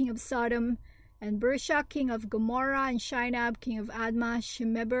Bera, the king of Sodom, and Bersha, king of Gomorrah, and Shinab, king of Admah,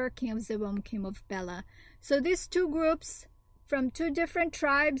 Shemeber, king of Zeboim, king of Bela. So these 2 groups from 2 different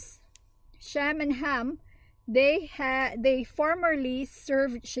tribes, Shem and Ham, they formerly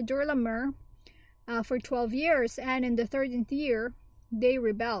served Chedorlaomer for 12 years, and in the 13th year they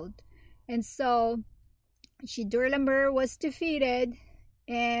rebelled. And so Chedorlaomer was defeated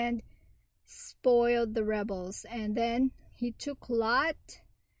and spoiled the rebels, and then he took Lot.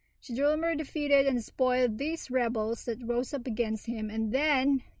 Chedorlaomer defeated and spoiled these rebels that rose up against him, and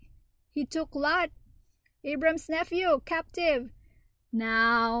then he took Lot, Abram's nephew, captive.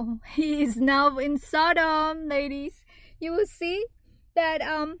 Now he is now in Sodom, ladies. You will see that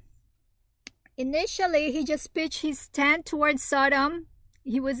initially he just pitched his tent towards Sodom.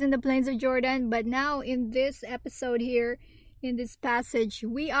 He was in the plains of Jordan, but now in this episode here, in this passage,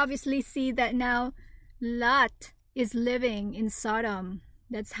 we obviously see that now Lot is living in Sodom.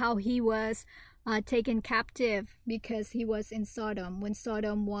 That's how he was taken captive, because he was in Sodom when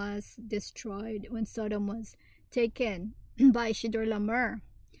Sodom was destroyed, when Sodom was taken by Chedorlaomer.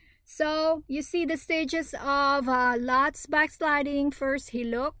 So you see the stages of Lot's backsliding. First he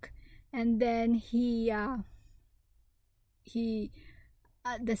looked, and then he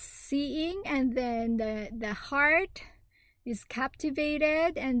the seeing, and then the heart is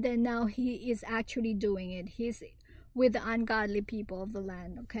captivated, and then now he is actually doing it. He's with the ungodly people of the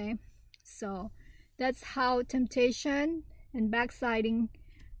land. Okay, so that's how temptation and backsliding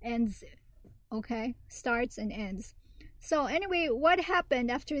ends. Okay, starts and ends. So anyway, what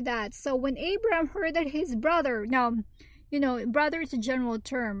happened after that? So when Abram heard that his brother, now, you know, brother is a general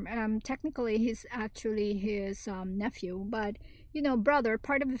term. Technically, he's actually his nephew, but, you know, brother,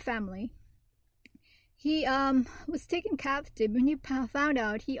 part of the family. He was taken captive. When he found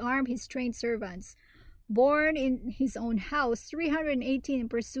out, he armed his trained servants, born in his own house, 318, and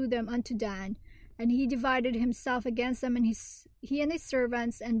pursued them unto Dan. And he divided himself against them, and he and his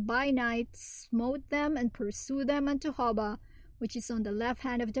servants, and by night smote them and pursued them unto Hobah, which is on the left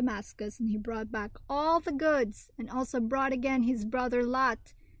hand of Damascus. And he brought back all the goods, and also brought again his brother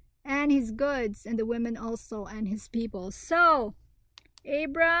Lot, and his goods, and the women also, and his people. So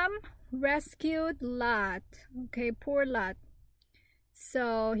Abram rescued Lot. Okay, poor Lot.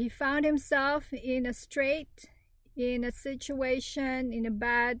 So he found himself in a strait, in a situation, in a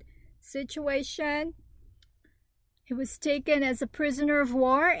bad situation. He was taken as a prisoner of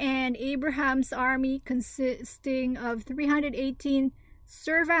war, and Abraham's army, consisting of 318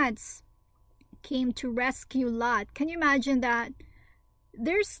 servants, came to rescue Lot. Can you imagine that?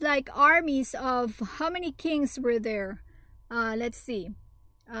 There's like armies of, how many kings were there? Let's see.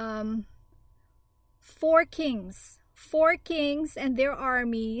 4 kings. 4 kings and their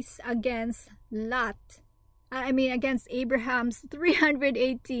armies against Lot. Against Abraham's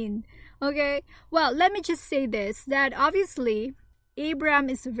 318. Okay, well, let me just say this, that obviously Abraham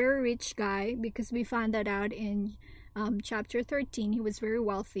is a very rich guy, because we found that out in chapter 13. He was very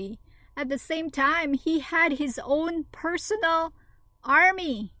wealthy. At the same time, he had his own personal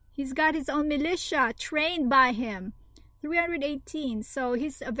army. He's got his own militia trained by him, 318. So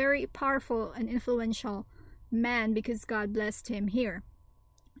he's a very powerful and influential man, because God blessed him here.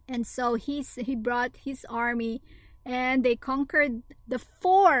 And so he brought his army, and they conquered the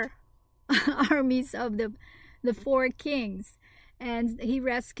 4 armies of the 4 kings, and he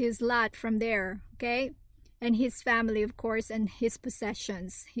rescues Lot from there. Okay, and his family, of course, and his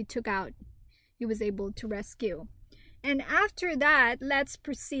possessions he took out. He was able to rescue. And after that, let's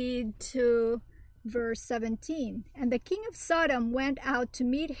proceed to verse 17. And the king of Sodom went out to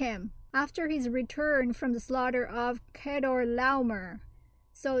meet him after his return from the slaughter of Kedorlaomer.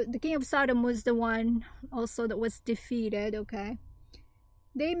 So the king of Sodom was the one also that was defeated. Okay,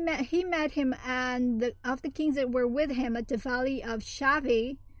 he met him and of the kings that were with him at the valley of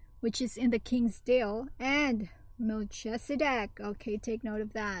Shaveh, which is in the king's dale, and Melchizedek. Okay, take note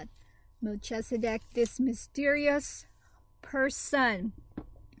of that. Melchizedek, this mysterious person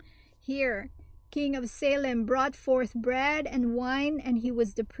here, king of Salem, brought forth bread and wine, and he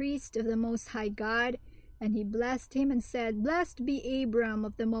was the priest of the Most High God. And he blessed him and said, Blessed be Abram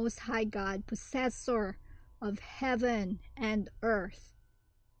of the Most High God, possessor of heaven and earth.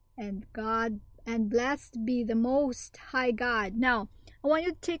 And blessed be the Most High God. Now, I want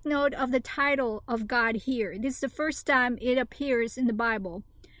you to take note of the title of God here. This is the first time it appears in the Bible.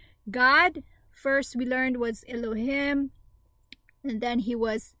 God, first we learned, was Elohim, and then he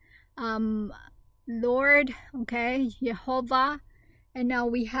was Lord, okay, Jehovah. And now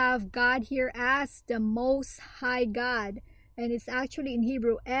we have God here as the Most High God. And it's actually in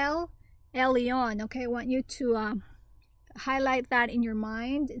Hebrew, Elyon. Okay, I want you to highlight that in your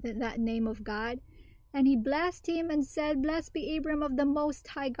mind, that name of God. And he blessed him and said, Blessed be Abram of the Most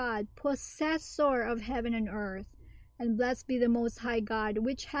High God, possessor of heaven and earth. And blessed be the Most High God,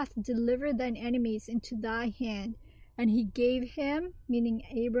 which hath delivered thine enemies into thy hand. And he gave him, meaning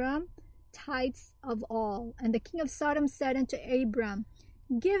Abram, tithes of all. And the king of Sodom said unto Abram,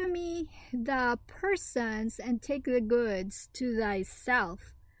 Give me the persons, and take the goods to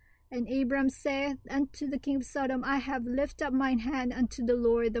thyself. And Abram saith unto the king of Sodom, I have lifted up mine hand unto the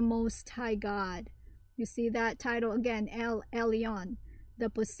Lord, the Most High God. You see that title again, Elyon, the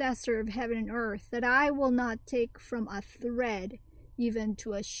possessor of heaven and earth, that I will not take from a thread, even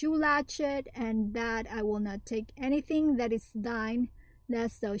to a shoe latchet, and that I will not take anything that is thine,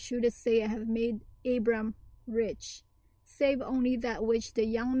 lest thou shouldest say, I have made Abram rich, save only that which the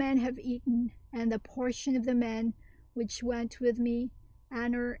young men have eaten, and the portion of the men which went with me,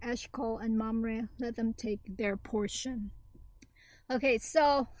 Aner, Eshcol, and Mamre, let them take their portion. Okay,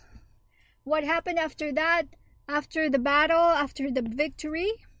 so what happened after that? After the battle, after the victory,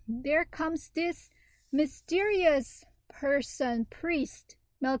 there comes this mysterious person, priest,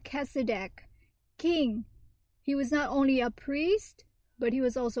 Melchizedek, king. He was not only a priest, but he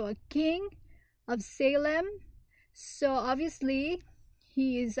was also a king of Salem. So obviously,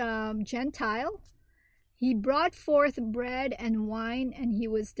 he is Gentile. He brought forth bread and wine, and he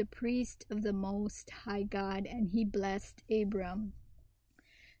was the priest of the Most High God, and he blessed Abram.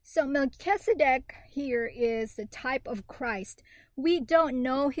 So Melchizedek here is the type of Christ. We don't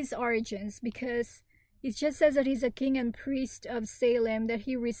know his origins because it just says that he's a king and priest of Salem, that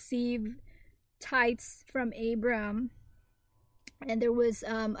he received tithes from Abram. And there was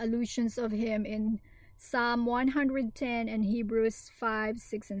allusions of him in Psalm 110 and Hebrews 5,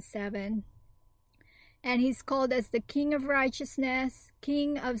 6, and 7. And he's called as the King of Righteousness,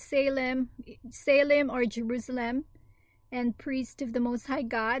 King of Salem or Jerusalem, and priest of the Most High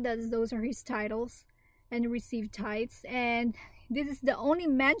God. Those are his titles, and received tithes. And this is the only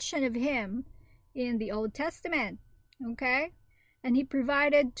mention of him in the Old Testament. Okay? And he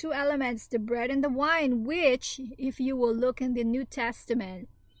provided two elements, the bread and the wine, which, if you will look in the New Testament,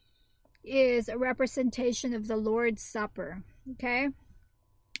 is a representation of the Lord's Supper. Okay?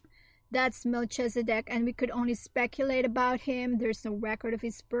 That's Melchizedek, and we could only speculate about him. There's no record of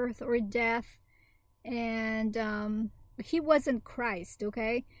his birth or death. And he wasn't Christ,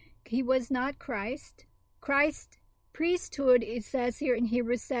 okay? He was not Christ. Christ priesthood, it says here in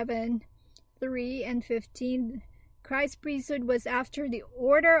Hebrews 7, 3 and 15, Christ's priesthood was after the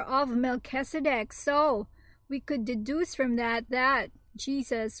order of Melchizedek. So we could deduce from that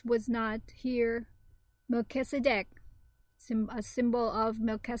Jesus was not here Melchizedek, a symbol of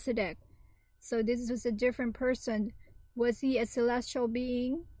Melchizedek. So this was a different person. Was he a celestial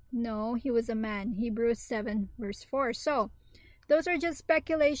being? No, he was a man. Hebrews 7 verse 4. So those are just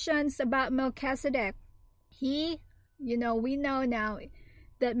speculations about Melchizedek. We know now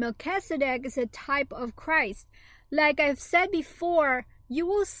that Melchizedek is a type of Christ. Like I've said before, you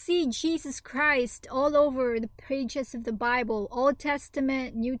will see Jesus Christ all over the pages of the Bible, Old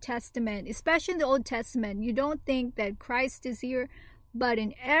Testament, New Testament, especially in the Old Testament. You don't think that Christ is here, but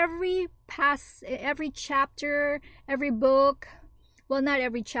in every chapter, every book, well, not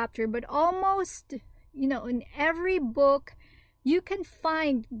every chapter, but almost, in every book, you can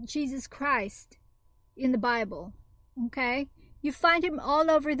find Jesus Christ in the Bible, okay? You find him all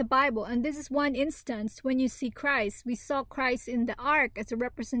over the Bible, and this is one instance when you see Christ. We saw Christ in the ark as a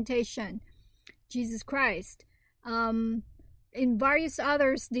representation, Jesus Christ. In various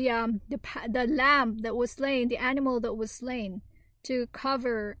others, the lamb that was slain, the animal that was slain to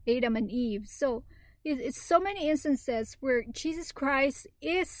cover Adam and Eve. So it's so many instances where Jesus Christ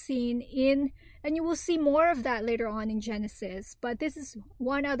is seen in, and you will see more of that later on in Genesis. But this is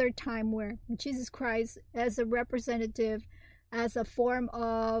one other time where Jesus Christ as a representative, as a form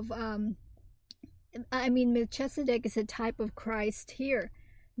of, Melchizedek is a type of Christ here,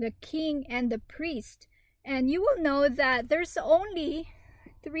 the king and the priest. And you will know that there's only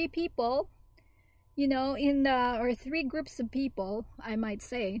three people, or three groups of people, I might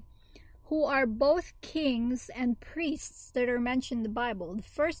say, who are both kings and priests that are mentioned in the Bible. The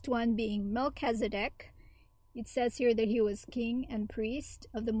first one being Melchizedek. It says here that he was king and priest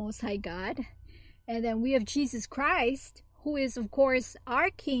of the Most High God. And then we have Jesus Christ, who is, of course, our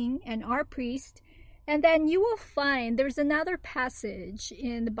king and our priest. And then you will find there's another passage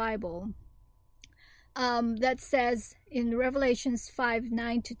in the Bible that says in Revelations 5,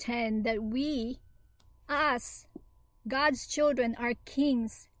 9 to 10 that we, us, God's children, are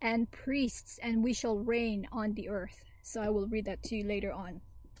kings and priests, and we shall reign on the earth. So I will read that to you later on.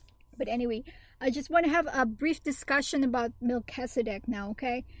 But anyway, I just want to have a brief discussion about Melchizedek now,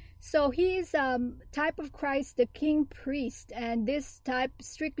 okay? So he is type of Christ, the king priest, and this type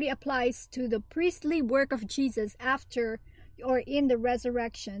strictly applies to the priestly work of Jesus after or in the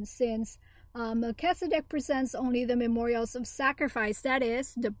resurrection, since Melchizedek presents only the memorials of sacrifice, that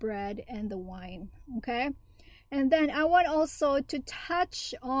is, the bread and the wine, okay? And then I want also to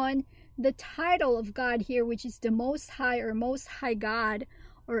touch on the title of God here, which is the Most High or Most High God,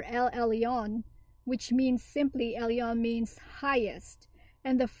 or Elyon, which means simply, Elyon means highest.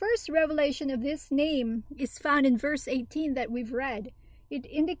 And the first revelation of this name is found in verse 18 that we've read. It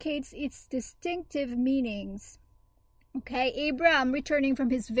indicates its distinctive meanings. Okay, Abram returning from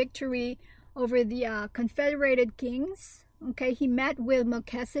his victory over the confederated kings. Okay, he met with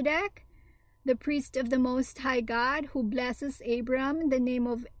Melchizedek, the priest of the Most High God, who blesses Abram in the name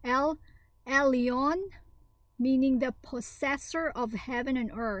of Elyon, meaning the possessor of heaven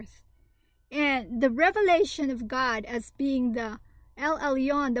and earth. And the revelation of God as being the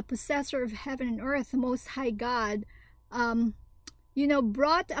Elyon, the possessor of heaven and earth, the Most High God,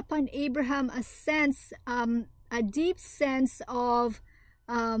 brought upon Abraham a deep sense of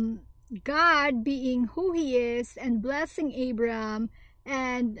God being who he is and blessing Abraham,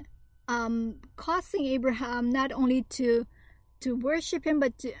 and causing Abraham not only to worship him,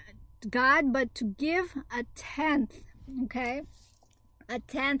 but to God, but to give a tenth, okay? A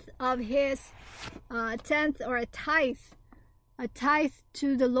tenth of his, a tenth or a tithe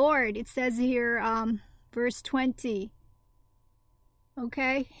to the Lord. It says here, verse 20,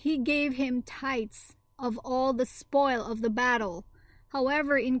 okay? He gave him tithes of all the spoil of the battle.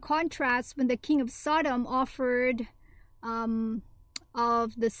 However, in contrast, when the king of Sodom offered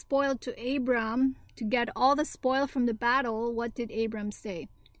of the spoil to Abram to get all the spoil from the battle, what did Abram say?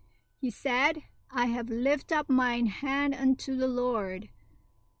 He said, I have lifted up mine hand unto the Lord,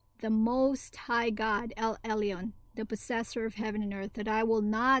 the Most High God, Elyon, the possessor of heaven and earth, that I will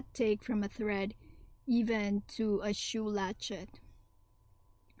not take from a thread even to a shoe latchet.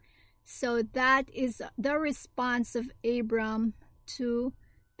 So that is the response of Abram to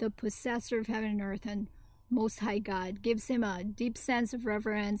the possessor of heaven and earth and Most High God. Gives him a deep sense of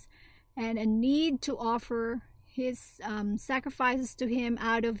reverence and a need to offer his sacrifices to him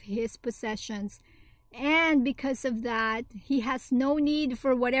out of his possessions. And because of that, he has no need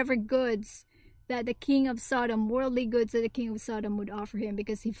for whatever goods that the king of Sodom, worldly goods that the king of Sodom would offer him,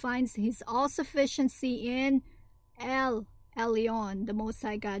 because he finds his all-sufficiency in Elyon, the Most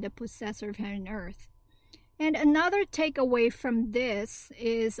High God, the possessor of heaven and earth. And another takeaway from this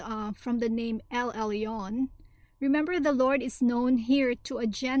is from the name Elyon. Remember, the Lord is known here to a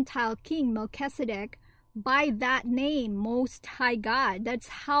Gentile king, Melchizedek, by that name, Most High God. That's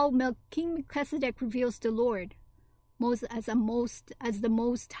how King Melchizedek reveals the Lord, as the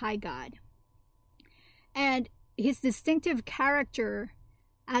Most High God. And his distinctive character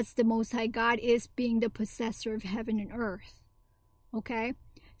as the Most High God is being the possessor of heaven and earth. Okay?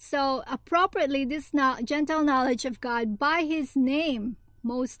 So appropriately, this Gentile knowledge of God by his name,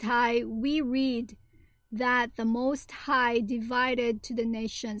 Most High, we read that the Most High divided to the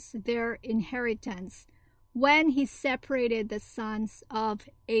nations their inheritance when he separated the sons of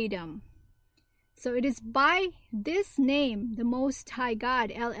Adam. So it is by this name, the Most High God,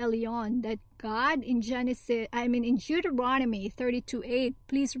 Elyon, that God in Deuteronomy 32:8,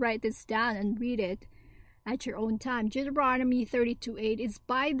 please write this down and read it at your own time. Deuteronomy 32:8, it's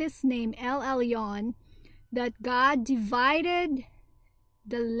by this name, Elyon, that God divided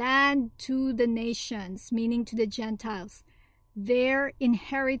the land to the nations, meaning to the Gentiles, their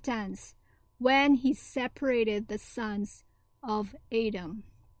inheritance, when he separated the sons of Adam.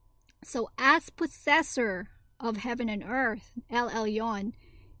 So as possessor of heaven and earth, Elyon,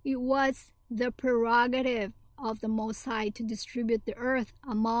 it was the prerogative of the Most High to distribute the earth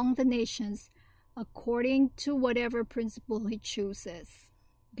among the nations according to whatever principle he chooses.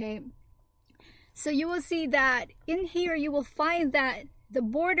 Okay? So you will see that in here you will find that the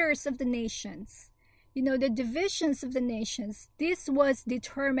borders of the nations, the divisions of the nations, this was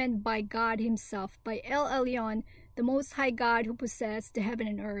determined by God himself, by Elyon, the Most High God who possessed the heaven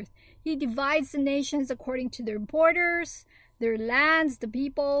and earth. He divides the nations according to their borders, their lands, the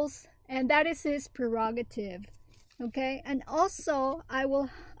peoples, and that is his prerogative. Okay? And also, I would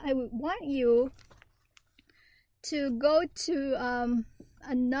want you to go to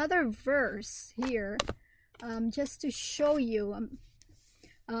another verse here, just to show you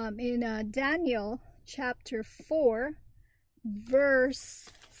in Daniel chapter 4, verse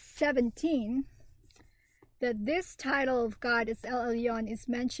 17, that this title of God is Elyon is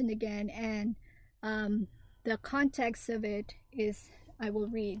mentioned again, and the context of it is, I will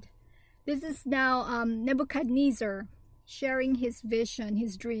read. This is now Nebuchadnezzar sharing his vision,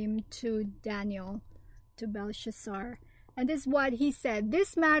 his dream to Daniel, to Belshazzar. And this is what he said.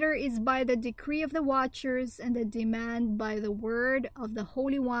 This matter is by the decree of the watchers and the demand by the word of the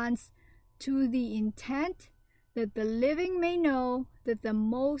holy ones, to the intent that the living may know that the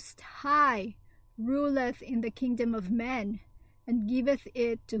Most High ruleth in the kingdom of men, and giveth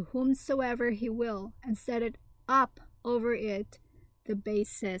it to whomsoever he will, and setteth up over it the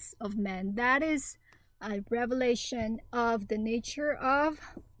basis of men. That is a revelation of the nature of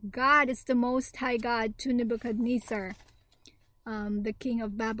God is the Most High God to Nebuchadnezzar, the king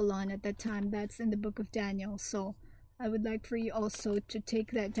of Babylon at that time. That's in the book of Daniel. So I would like for you also to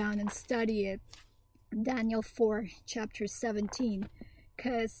take that down and study it. Daniel 4, chapter 17.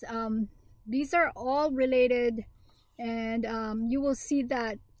 Because these are all related, and you will see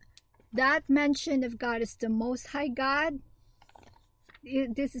that mention of God is the Most High God.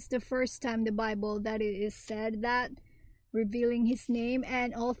 This is the first time in the Bible that it is said that, revealing his name,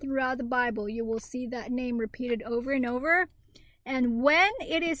 and all throughout the Bible you will see that name repeated over and over. And when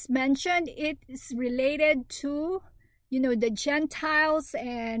it is mentioned, it is related to the Gentiles,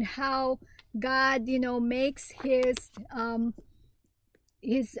 and how God makes his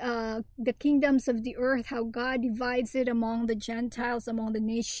the kingdoms of the earth, how God divides it among the Gentiles, among the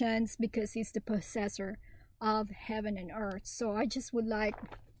nations, because he's the possessor of heaven and earth. So I just would like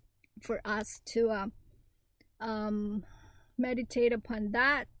for us to meditate upon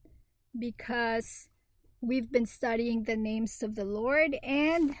that, because we've been studying the names of the Lord,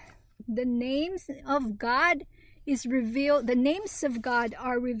 and the names of God is revealed. The names of God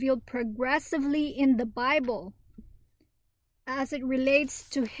are revealed progressively in the Bible as it relates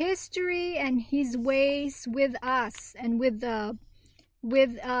to history and his ways with us and with the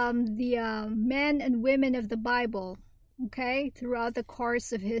men and women of the Bible, okay, throughout the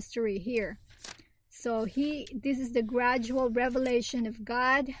course of history here. So this is the gradual revelation of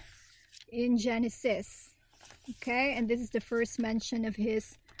God in Genesis, okay, and this is the first mention of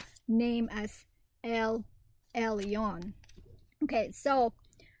his name as Elyon. Okay, so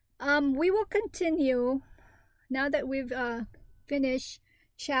we will continue now that we've finished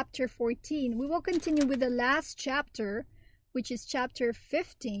chapter 14. We will continue with the last chapter, which is chapter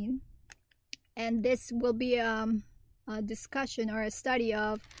 15, and this will be a discussion or a study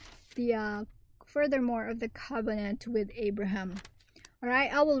of the furthermore of the covenant with Abraham. All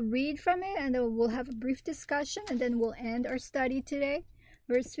right, I will read from it, and then we'll have a brief discussion, and then we'll end our study today.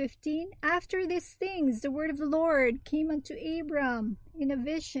 Verse 15, after these things the word of the Lord came unto Abram in a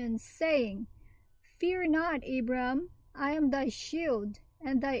vision, saying, Fear not, Abram, I am thy shield,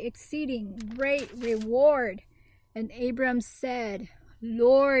 and thy exceeding great reward. And Abram said,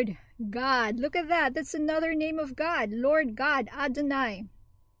 Lord God, look at that, that's another name of God, Lord God, Adonai.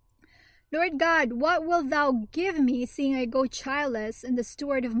 Lord God, what wilt thou give me, seeing I go childless, and the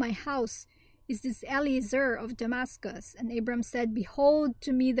steward of my house is this Eliezer of Damascus? And Abram said, Behold,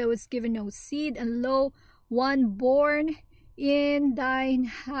 to me thou hast given no seed, and lo, one born in thine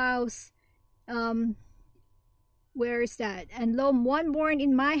house. Where is that? And lo, one born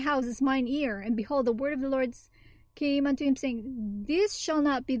in my house is mine ear. And behold, the word of the Lord came unto him, saying, This shall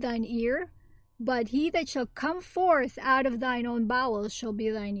not be thine ear, but he that shall come forth out of thine own bowels shall be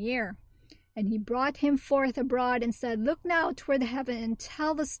thine ear. And he brought him forth abroad, and said, Look now toward the heaven, and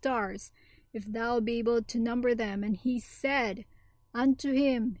tell the stars, if thou be able to number them. And he said unto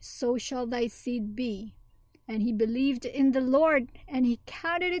him, So shall thy seed be. And he believed in the Lord, and he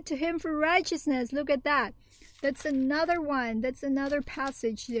counted it to him for righteousness. Look at that. That's another one. That's another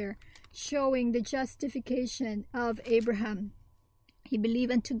passage there showing the justification of Abraham. He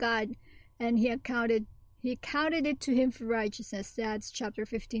believed unto God, and he accounted it to him for righteousness. That's chapter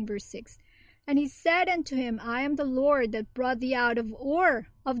 15, verse 6. And he said unto him, I am the Lord that brought thee out of Ur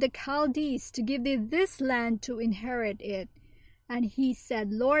of the Chaldees, to give thee this land to inherit it. And he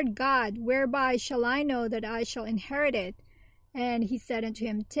said, Lord God, whereby shall I know that I shall inherit it? And he said unto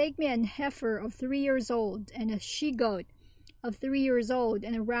him, Take me an heifer of 3 years old, and a she-goat of 3 years old,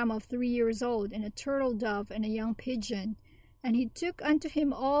 and a ram of 3 years old, and a turtle dove, and a young pigeon. And he took unto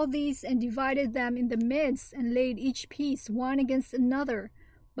him all these, and divided them in the midst, and laid each piece one against another.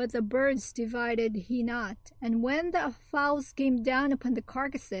 But the birds divided he not. And when the fowls came down upon the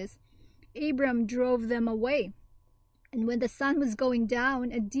carcasses, Abram drove them away. And when the sun was going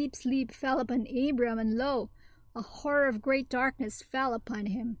down, a deep sleep fell upon Abram, and lo, a horror of great darkness fell upon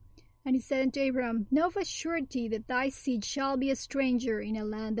him. And he said unto Abram, Know of a surety that thy seed shall be a stranger in a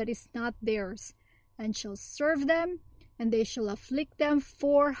land that is not theirs, and shall serve them, and they shall afflict them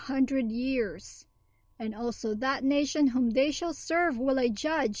 400 years. And also that nation whom they shall serve will I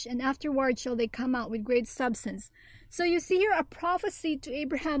judge, and afterward shall they come out with great substance. So you see here a prophecy to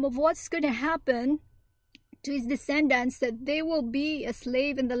Abraham of what's going to happen to his descendants, that they will be a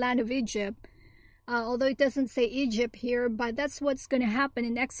slave in the land of Egypt. Although it doesn't say Egypt here, but that's what's going to happen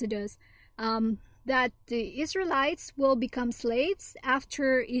in Exodus. That the Israelites will become slaves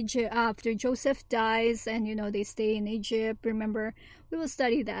after Joseph dies, and they stay in Egypt. Remember, we will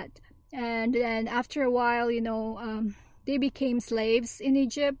study that. And then after a while, they became slaves in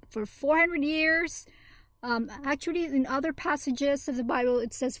Egypt for 400 years. Actually, in other passages of the Bible,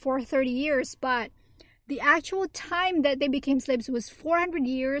 it says 430 years, but the actual time that they became slaves was 400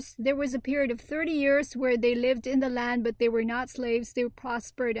 years. There was a period of 30 years where they lived in the land, but they were not slaves. They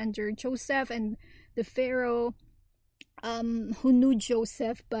prospered under Joseph and the Pharaoh who knew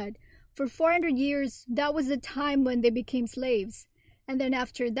Joseph. But for 400 years, that was the time when they became slaves. And then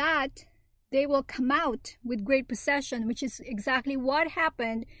after that, they will come out with great possession, which is exactly what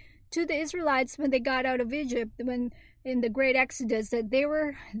happened to the Israelites when they got out of Egypt, when in the great Exodus, that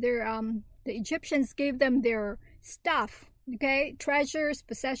the Egyptians gave them their stuff, okay, treasures,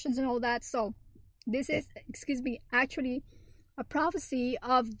 possessions, and all that. So this is, actually a prophecy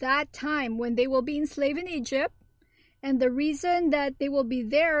of that time when they will be enslaved in Egypt, And the reason that they will be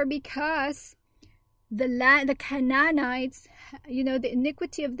there, because the Canaanites, the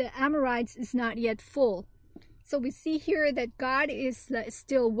iniquity of the Amorites is not yet full. So we see here that God is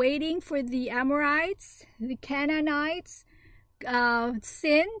still waiting for the Amorites, the Canaanites,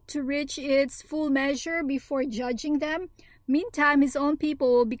 sin to reach its full measure before judging them. Meantime, his own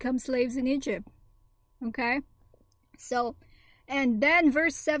people will become slaves in Egypt. Okay? So, and then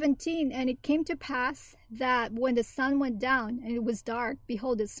verse 17, and it came to pass that when the sun went down and it was dark,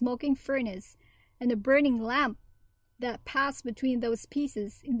 behold, a smoking furnace and a burning lamp that passed between those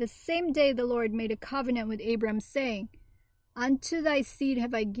pieces. In the same day the Lord made a covenant with Abram, saying, Unto thy seed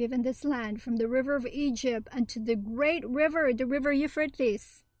have I given this land, from the river of Egypt unto the great river, the river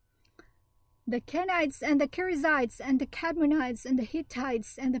Euphrates. The Kenites and the Cherizzites and the Cadmonites and the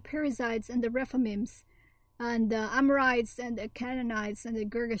Hittites and the Perizzites and the Rephaims and the Amorites and the Canaanites and the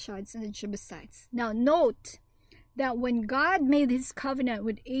Girgashites and the Jebusites. Now note that when God made his covenant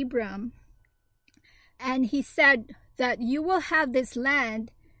with Abram, and he said that you will have this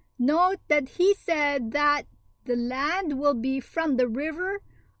land, note that he said that the land will be from the river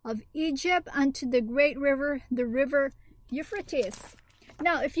of Egypt unto the great river, the river Euphrates.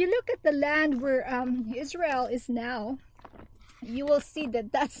 Now, if you look at the land where Israel is now, you will see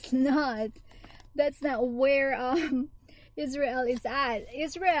that that's not where Israel is at.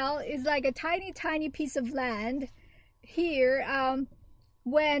 Israel is like a tiny piece of land here,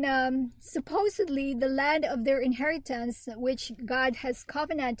 when supposedly the land of their inheritance, which God has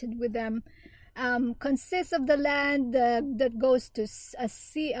covenanted with them, consists of the land that goes to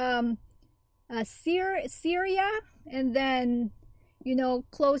Syria, and then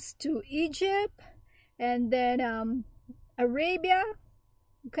close to Egypt, and then Arabia.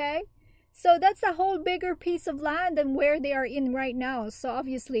 Okay, so that's a whole bigger piece of land than where they are in right now. So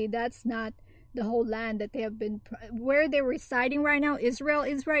obviously that's not the whole land that they have been, where they're residing right now. Israel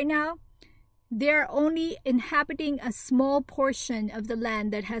is right now, they're only inhabiting a small portion of the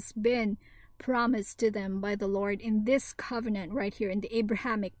land that has been promised to them by the Lord in this covenant right here, in the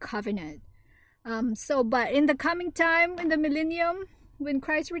Abrahamic covenant. But in the coming time, in the millennium, when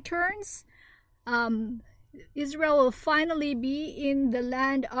Christ returns, Israel will finally be in the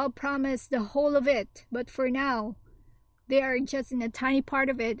land of promise, the whole of it. But for now, they are just in a tiny part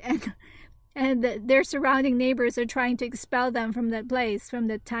of it, and their surrounding neighbors are trying to expel them from that place, from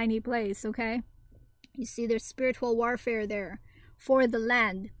that tiny place. Okay, you see, there's spiritual warfare there for the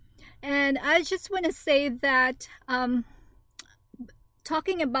land. And I just want to say that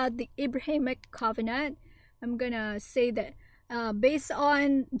talking about the Abrahamic covenant, I'm gonna say that based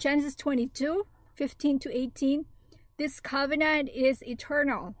on Genesis 22:15-18, this covenant is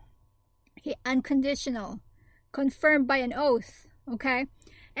eternal, okay, unconditional, confirmed by an oath. Okay,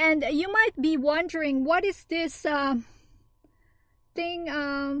 and you might be wondering, what is this thing?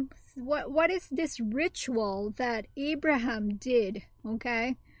 What is this ritual that Abraham did?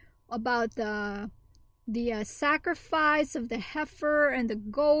 Okay, about the sacrifice of the heifer and the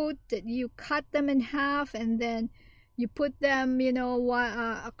goat, that you cut them in half and then you put them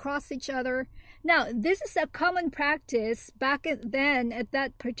across each other. Now, this is a common practice back then, at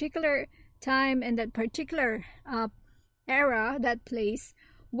that particular time and that particular era, that place,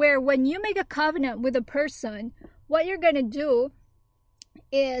 where when you make a covenant with a person, what you're gonna do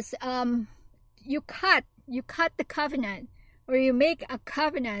is you cut the covenant, or you make a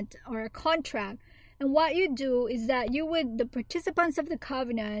covenant or a contract. And what you do is that the participants of the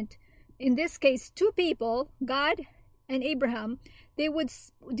covenant, in this case 2 people, God and Abraham, they would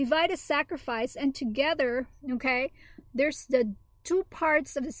divide a sacrifice, and together, okay, there's the 2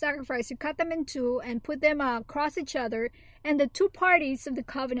 parts of the sacrifice. You cut them in 2 and put them across each other, and the 2 parties of the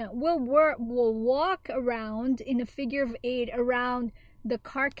covenant will walk around in a figure of 8 around the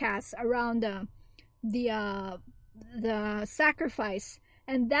carcass, around the sacrifice,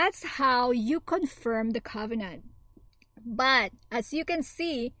 and that's how you confirm the covenant. But as you can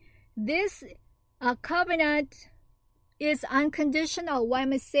see, this covenant is unconditional. Why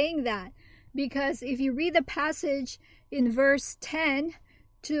am I saying that? Because if you read the passage in verse 10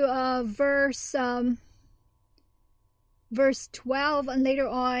 to verse 12, and later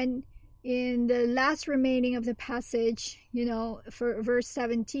on in the last remaining of the passage, for verse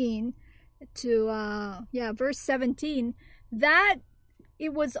 17 to verse 17, that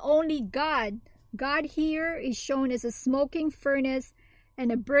it was only God. God here is shown as a smoking furnace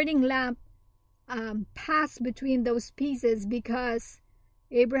and a burning lamp passed between those pieces, because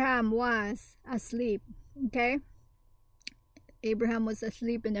Abraham was asleep. Okay, Abraham was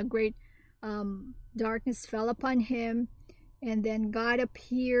asleep, and a great darkness fell upon him, and then God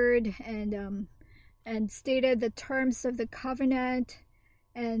appeared, and and stated the terms of the covenant.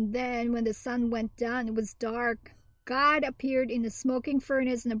 And then when the sun went down, it was dark. God appeared in a smoking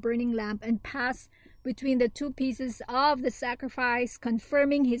furnace and a burning lamp and passed between the two pieces of the sacrifice,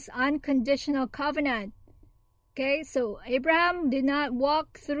 confirming his unconditional covenant. Okay, so Abraham did not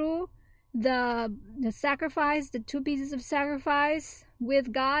walk through the sacrifice, the two pieces of sacrifice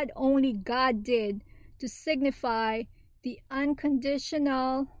with God. Only God did, to signify the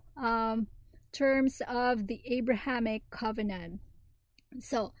unconditional terms of the Abrahamic covenant.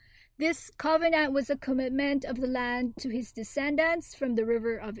 So this covenant was a commitment of the land to his descendants from the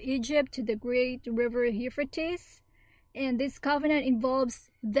river of Egypt to the great river Euphrates. And this covenant involves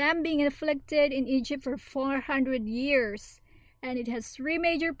them being afflicted in Egypt for 400 years. And it has three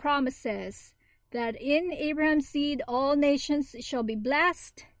major promises: that in Abraham's seed all nations shall be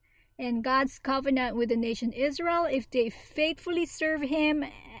blessed, and God's covenant with the nation Israel, if they faithfully serve him,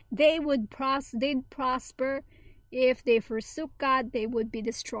 they'd prosper. If they forsook God, they would be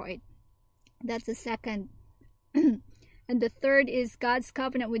destroyed. That's the second. And the third is God's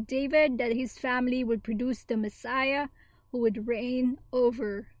covenant with David, that his family would produce the Messiah who would reign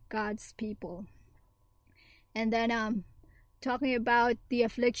over God's people. And then talking about the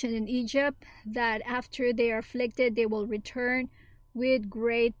affliction in Egypt, that after they are afflicted, they will return with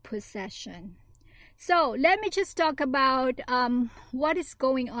great possession. So let me just talk about what is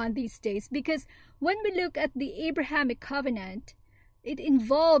going on these days, because when we look at the Abrahamic covenant, it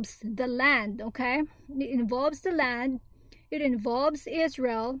involves the land, okay? It involves the land. It involves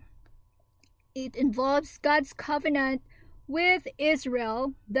Israel. It involves God's covenant with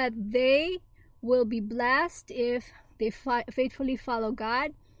Israel, that they will be blessed if they faithfully follow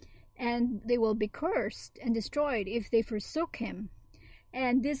God, and they will be cursed and destroyed if they forsook him.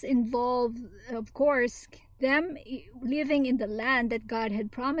 And this involved, of course, them living in the land that God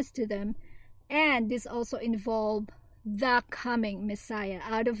had promised to them. And this also involved the coming Messiah.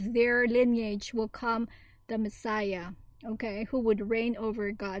 Out of their lineage will come the Messiah, okay, who would reign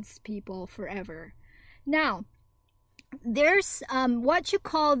over God's people forever. Now, there's what you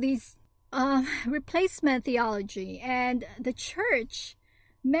call these replacement theology. And the church,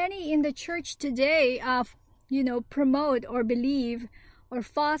 many in the church today, promote or believe or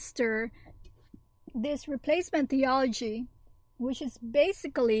foster this replacement theology, which is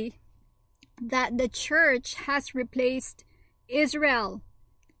basically that the church has replaced Israel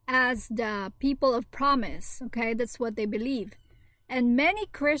as the people of promise. Okay, that's what they believe. And many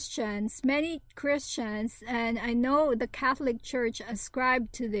Christians, and I know the Catholic Church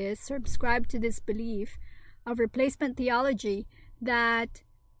subscribe to this belief of replacement theology, that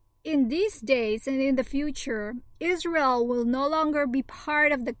in these days and in the future, Israel will no longer be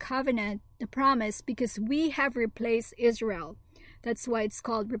part of the covenant, the promise, because we have replaced Israel. That's why it's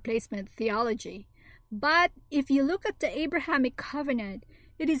called replacement theology. But if you look at the Abrahamic covenant,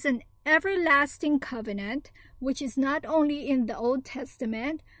 it is an everlasting covenant, which is not only in the Old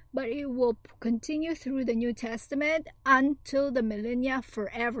Testament, but it will continue through the New Testament until the millennia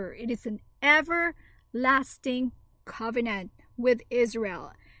forever. It is an everlasting covenant with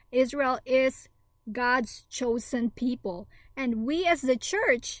Israel. Israel is God's chosen people. And we as the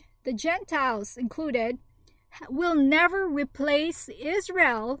church, the Gentiles included, will never replace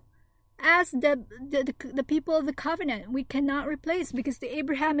Israel as the people of the covenant. We cannot replace, because the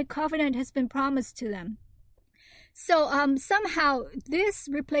Abrahamic covenant has been promised to them. So somehow this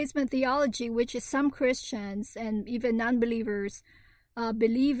replacement theology, which is some Christians and even non-believers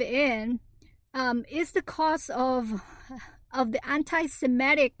believe in, is the cause of the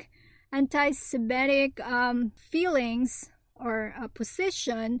anti-Semitic feelings or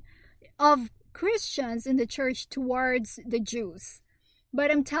position of Christians in the church towards the Jews.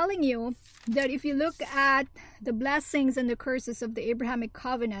 But I'm telling you that if you look at the blessings and the curses of the Abrahamic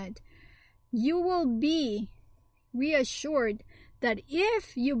covenant, you will be reassured that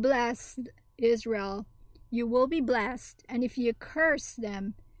if you bless Israel, you will be blessed, and if you curse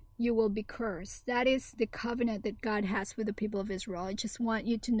them, you will be cursed. That is the covenant that God has with the people of Israel. I just want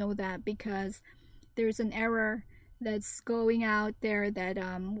you to know that, because there's an error that's going out there that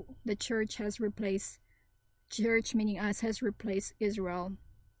the church has replaced, church meaning us, has replaced Israel.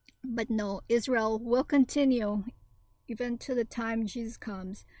 But no, Israel will continue even to the time Jesus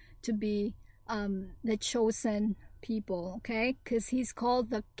comes to be the chosen people, okay? Because he's called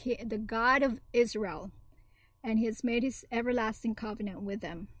the God of Israel, and he has made his everlasting covenant with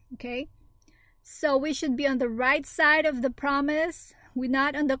them, okay? So we should be on the right side of the promise. We're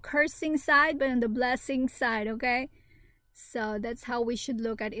not on the cursing side, but on the blessing side, okay? So that's how we should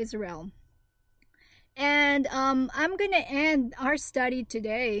look at Israel. And I'm going to end our study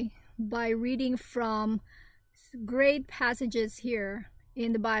today by reading from great passages here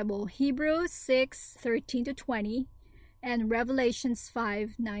in the Bible, Hebrews 6:13-20 and Revelations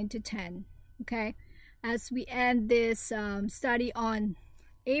 5:9-10. Okay, as we end this study on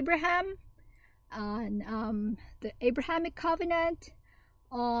Abraham, on the Abrahamic covenant,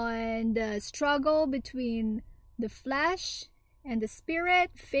 on the struggle between the flesh and the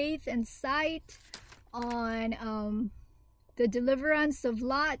spirit, faith and sight, on the deliverance of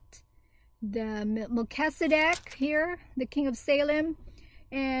Lot, the Melchizedek here, the king of Salem.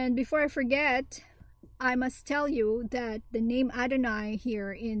 And before I forget, I must tell you that the name Adonai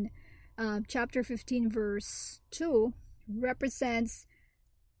here in chapter 15 verse 2 represents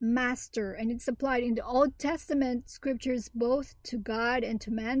master, and it's applied in the Old Testament scriptures both to God and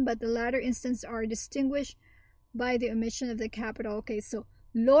to man, but the latter instances are distinguished by the omission of the capital. Okay, so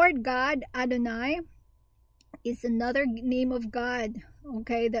Lord God, Adonai, is another name of God,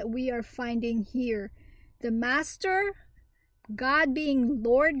 okay, that we are finding here. The master, God being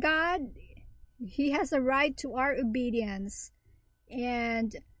Lord God, he has a right to our obedience,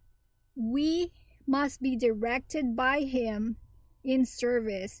 and we must be directed by him in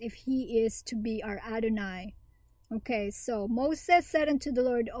service if he is to be our Adonai. Okay, so Moses said unto the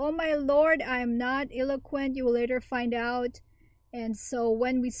Lord, "Oh my Lord, I am not eloquent." You will later find out. And so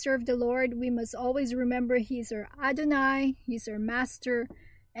when we serve the Lord, we must always remember he's our Adonai, he's our master,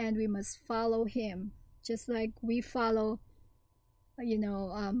 and we must follow him. Just like we follow,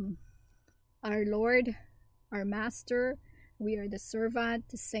 our Lord, our master, we are the servant,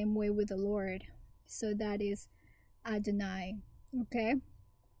 the same way with the Lord. So that is Adonai. Okay.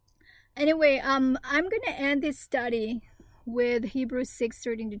 Anyway, I'm going to end this study with Hebrews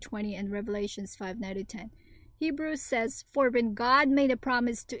 6:13-20 and Revelations 5:9-10. Hebrews says, "For when God made a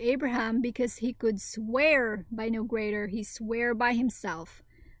promise to Abraham, because he could swear by no greater, he sware by himself,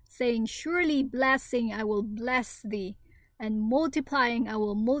 saying, Surely blessing I will bless thee, and multiplying I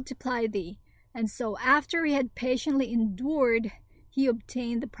will multiply thee. And so after he had patiently endured, he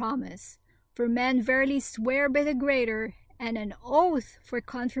obtained the promise. For men verily swear by the greater, and an oath for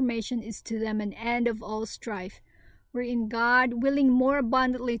confirmation is to them an end of all strife, wherein God, willing more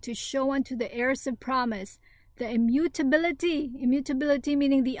abundantly to show unto the heirs of promise the immutability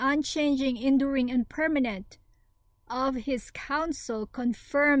meaning the unchanging, enduring, and permanent of his counsel,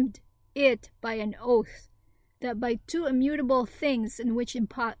 confirmed it by an oath, that by two immutable things in which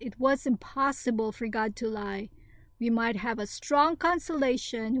it was impossible for God to lie, we might have a strong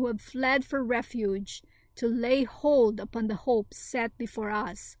consolation who have fled for refuge, to lay hold upon the hope set before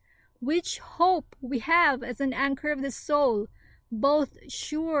us, which hope we have as an anchor of the soul, both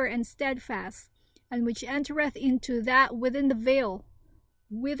sure and steadfast, and which entereth into that within the veil,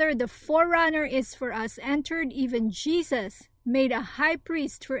 whither the forerunner is for us entered, even Jesus, made a high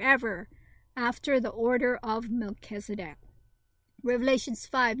priest forever, after the order of Melchizedek." Revelations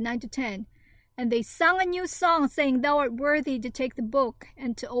 5:9-10. "And they sung a new song, saying, Thou art worthy to take the book,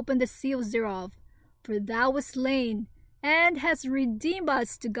 and to open the seals thereof. For thou wast slain, and hast redeemed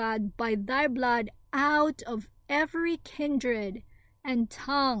us to God by thy blood out of every kindred, and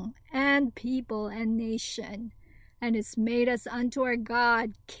tongue, and people, and nation, and hast made us unto our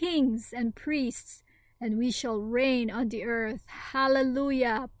God kings and priests, and we shall reign on the earth."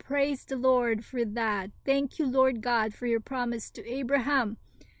 Hallelujah! Praise the Lord for that. Thank you, Lord God, for your promise to Abraham,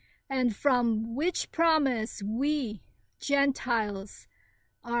 and from which promise we, Gentiles,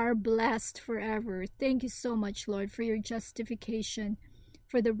 are blessed forever. Thank you so much, Lord, for your justification,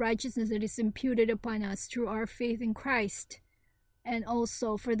 for the righteousness that is imputed upon us through our faith in Christ, and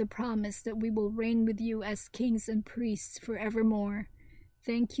also for the promise that we will reign with you as kings and priests forevermore.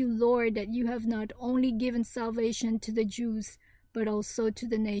 Thank you, Lord, that you have not only given salvation to the Jews, but also to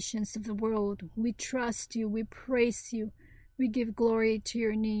the nations of the world. We trust you, we praise you, we give glory to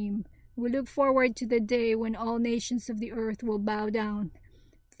your name. We look forward to the day when all nations of the earth will bow down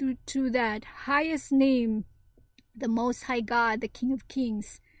to that highest name, the Most High God, the King of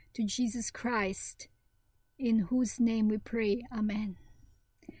Kings, to Jesus Christ, in whose name we pray. Amen.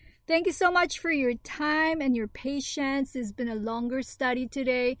 Thank you so much for your time and your patience. It's been a longer study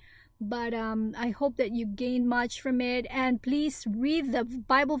today, but I hope that you gained much from it. And please read the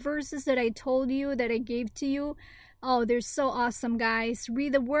Bible verses that I told you, that I gave to you. Oh, they're so awesome, guys.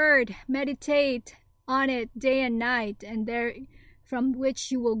 Read the Word, meditate on it day and night, and there from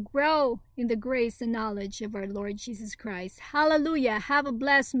which you will grow in the grace and knowledge of our Lord Jesus Christ. Hallelujah. Have a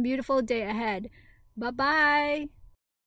blessed and beautiful day ahead. Bye-bye.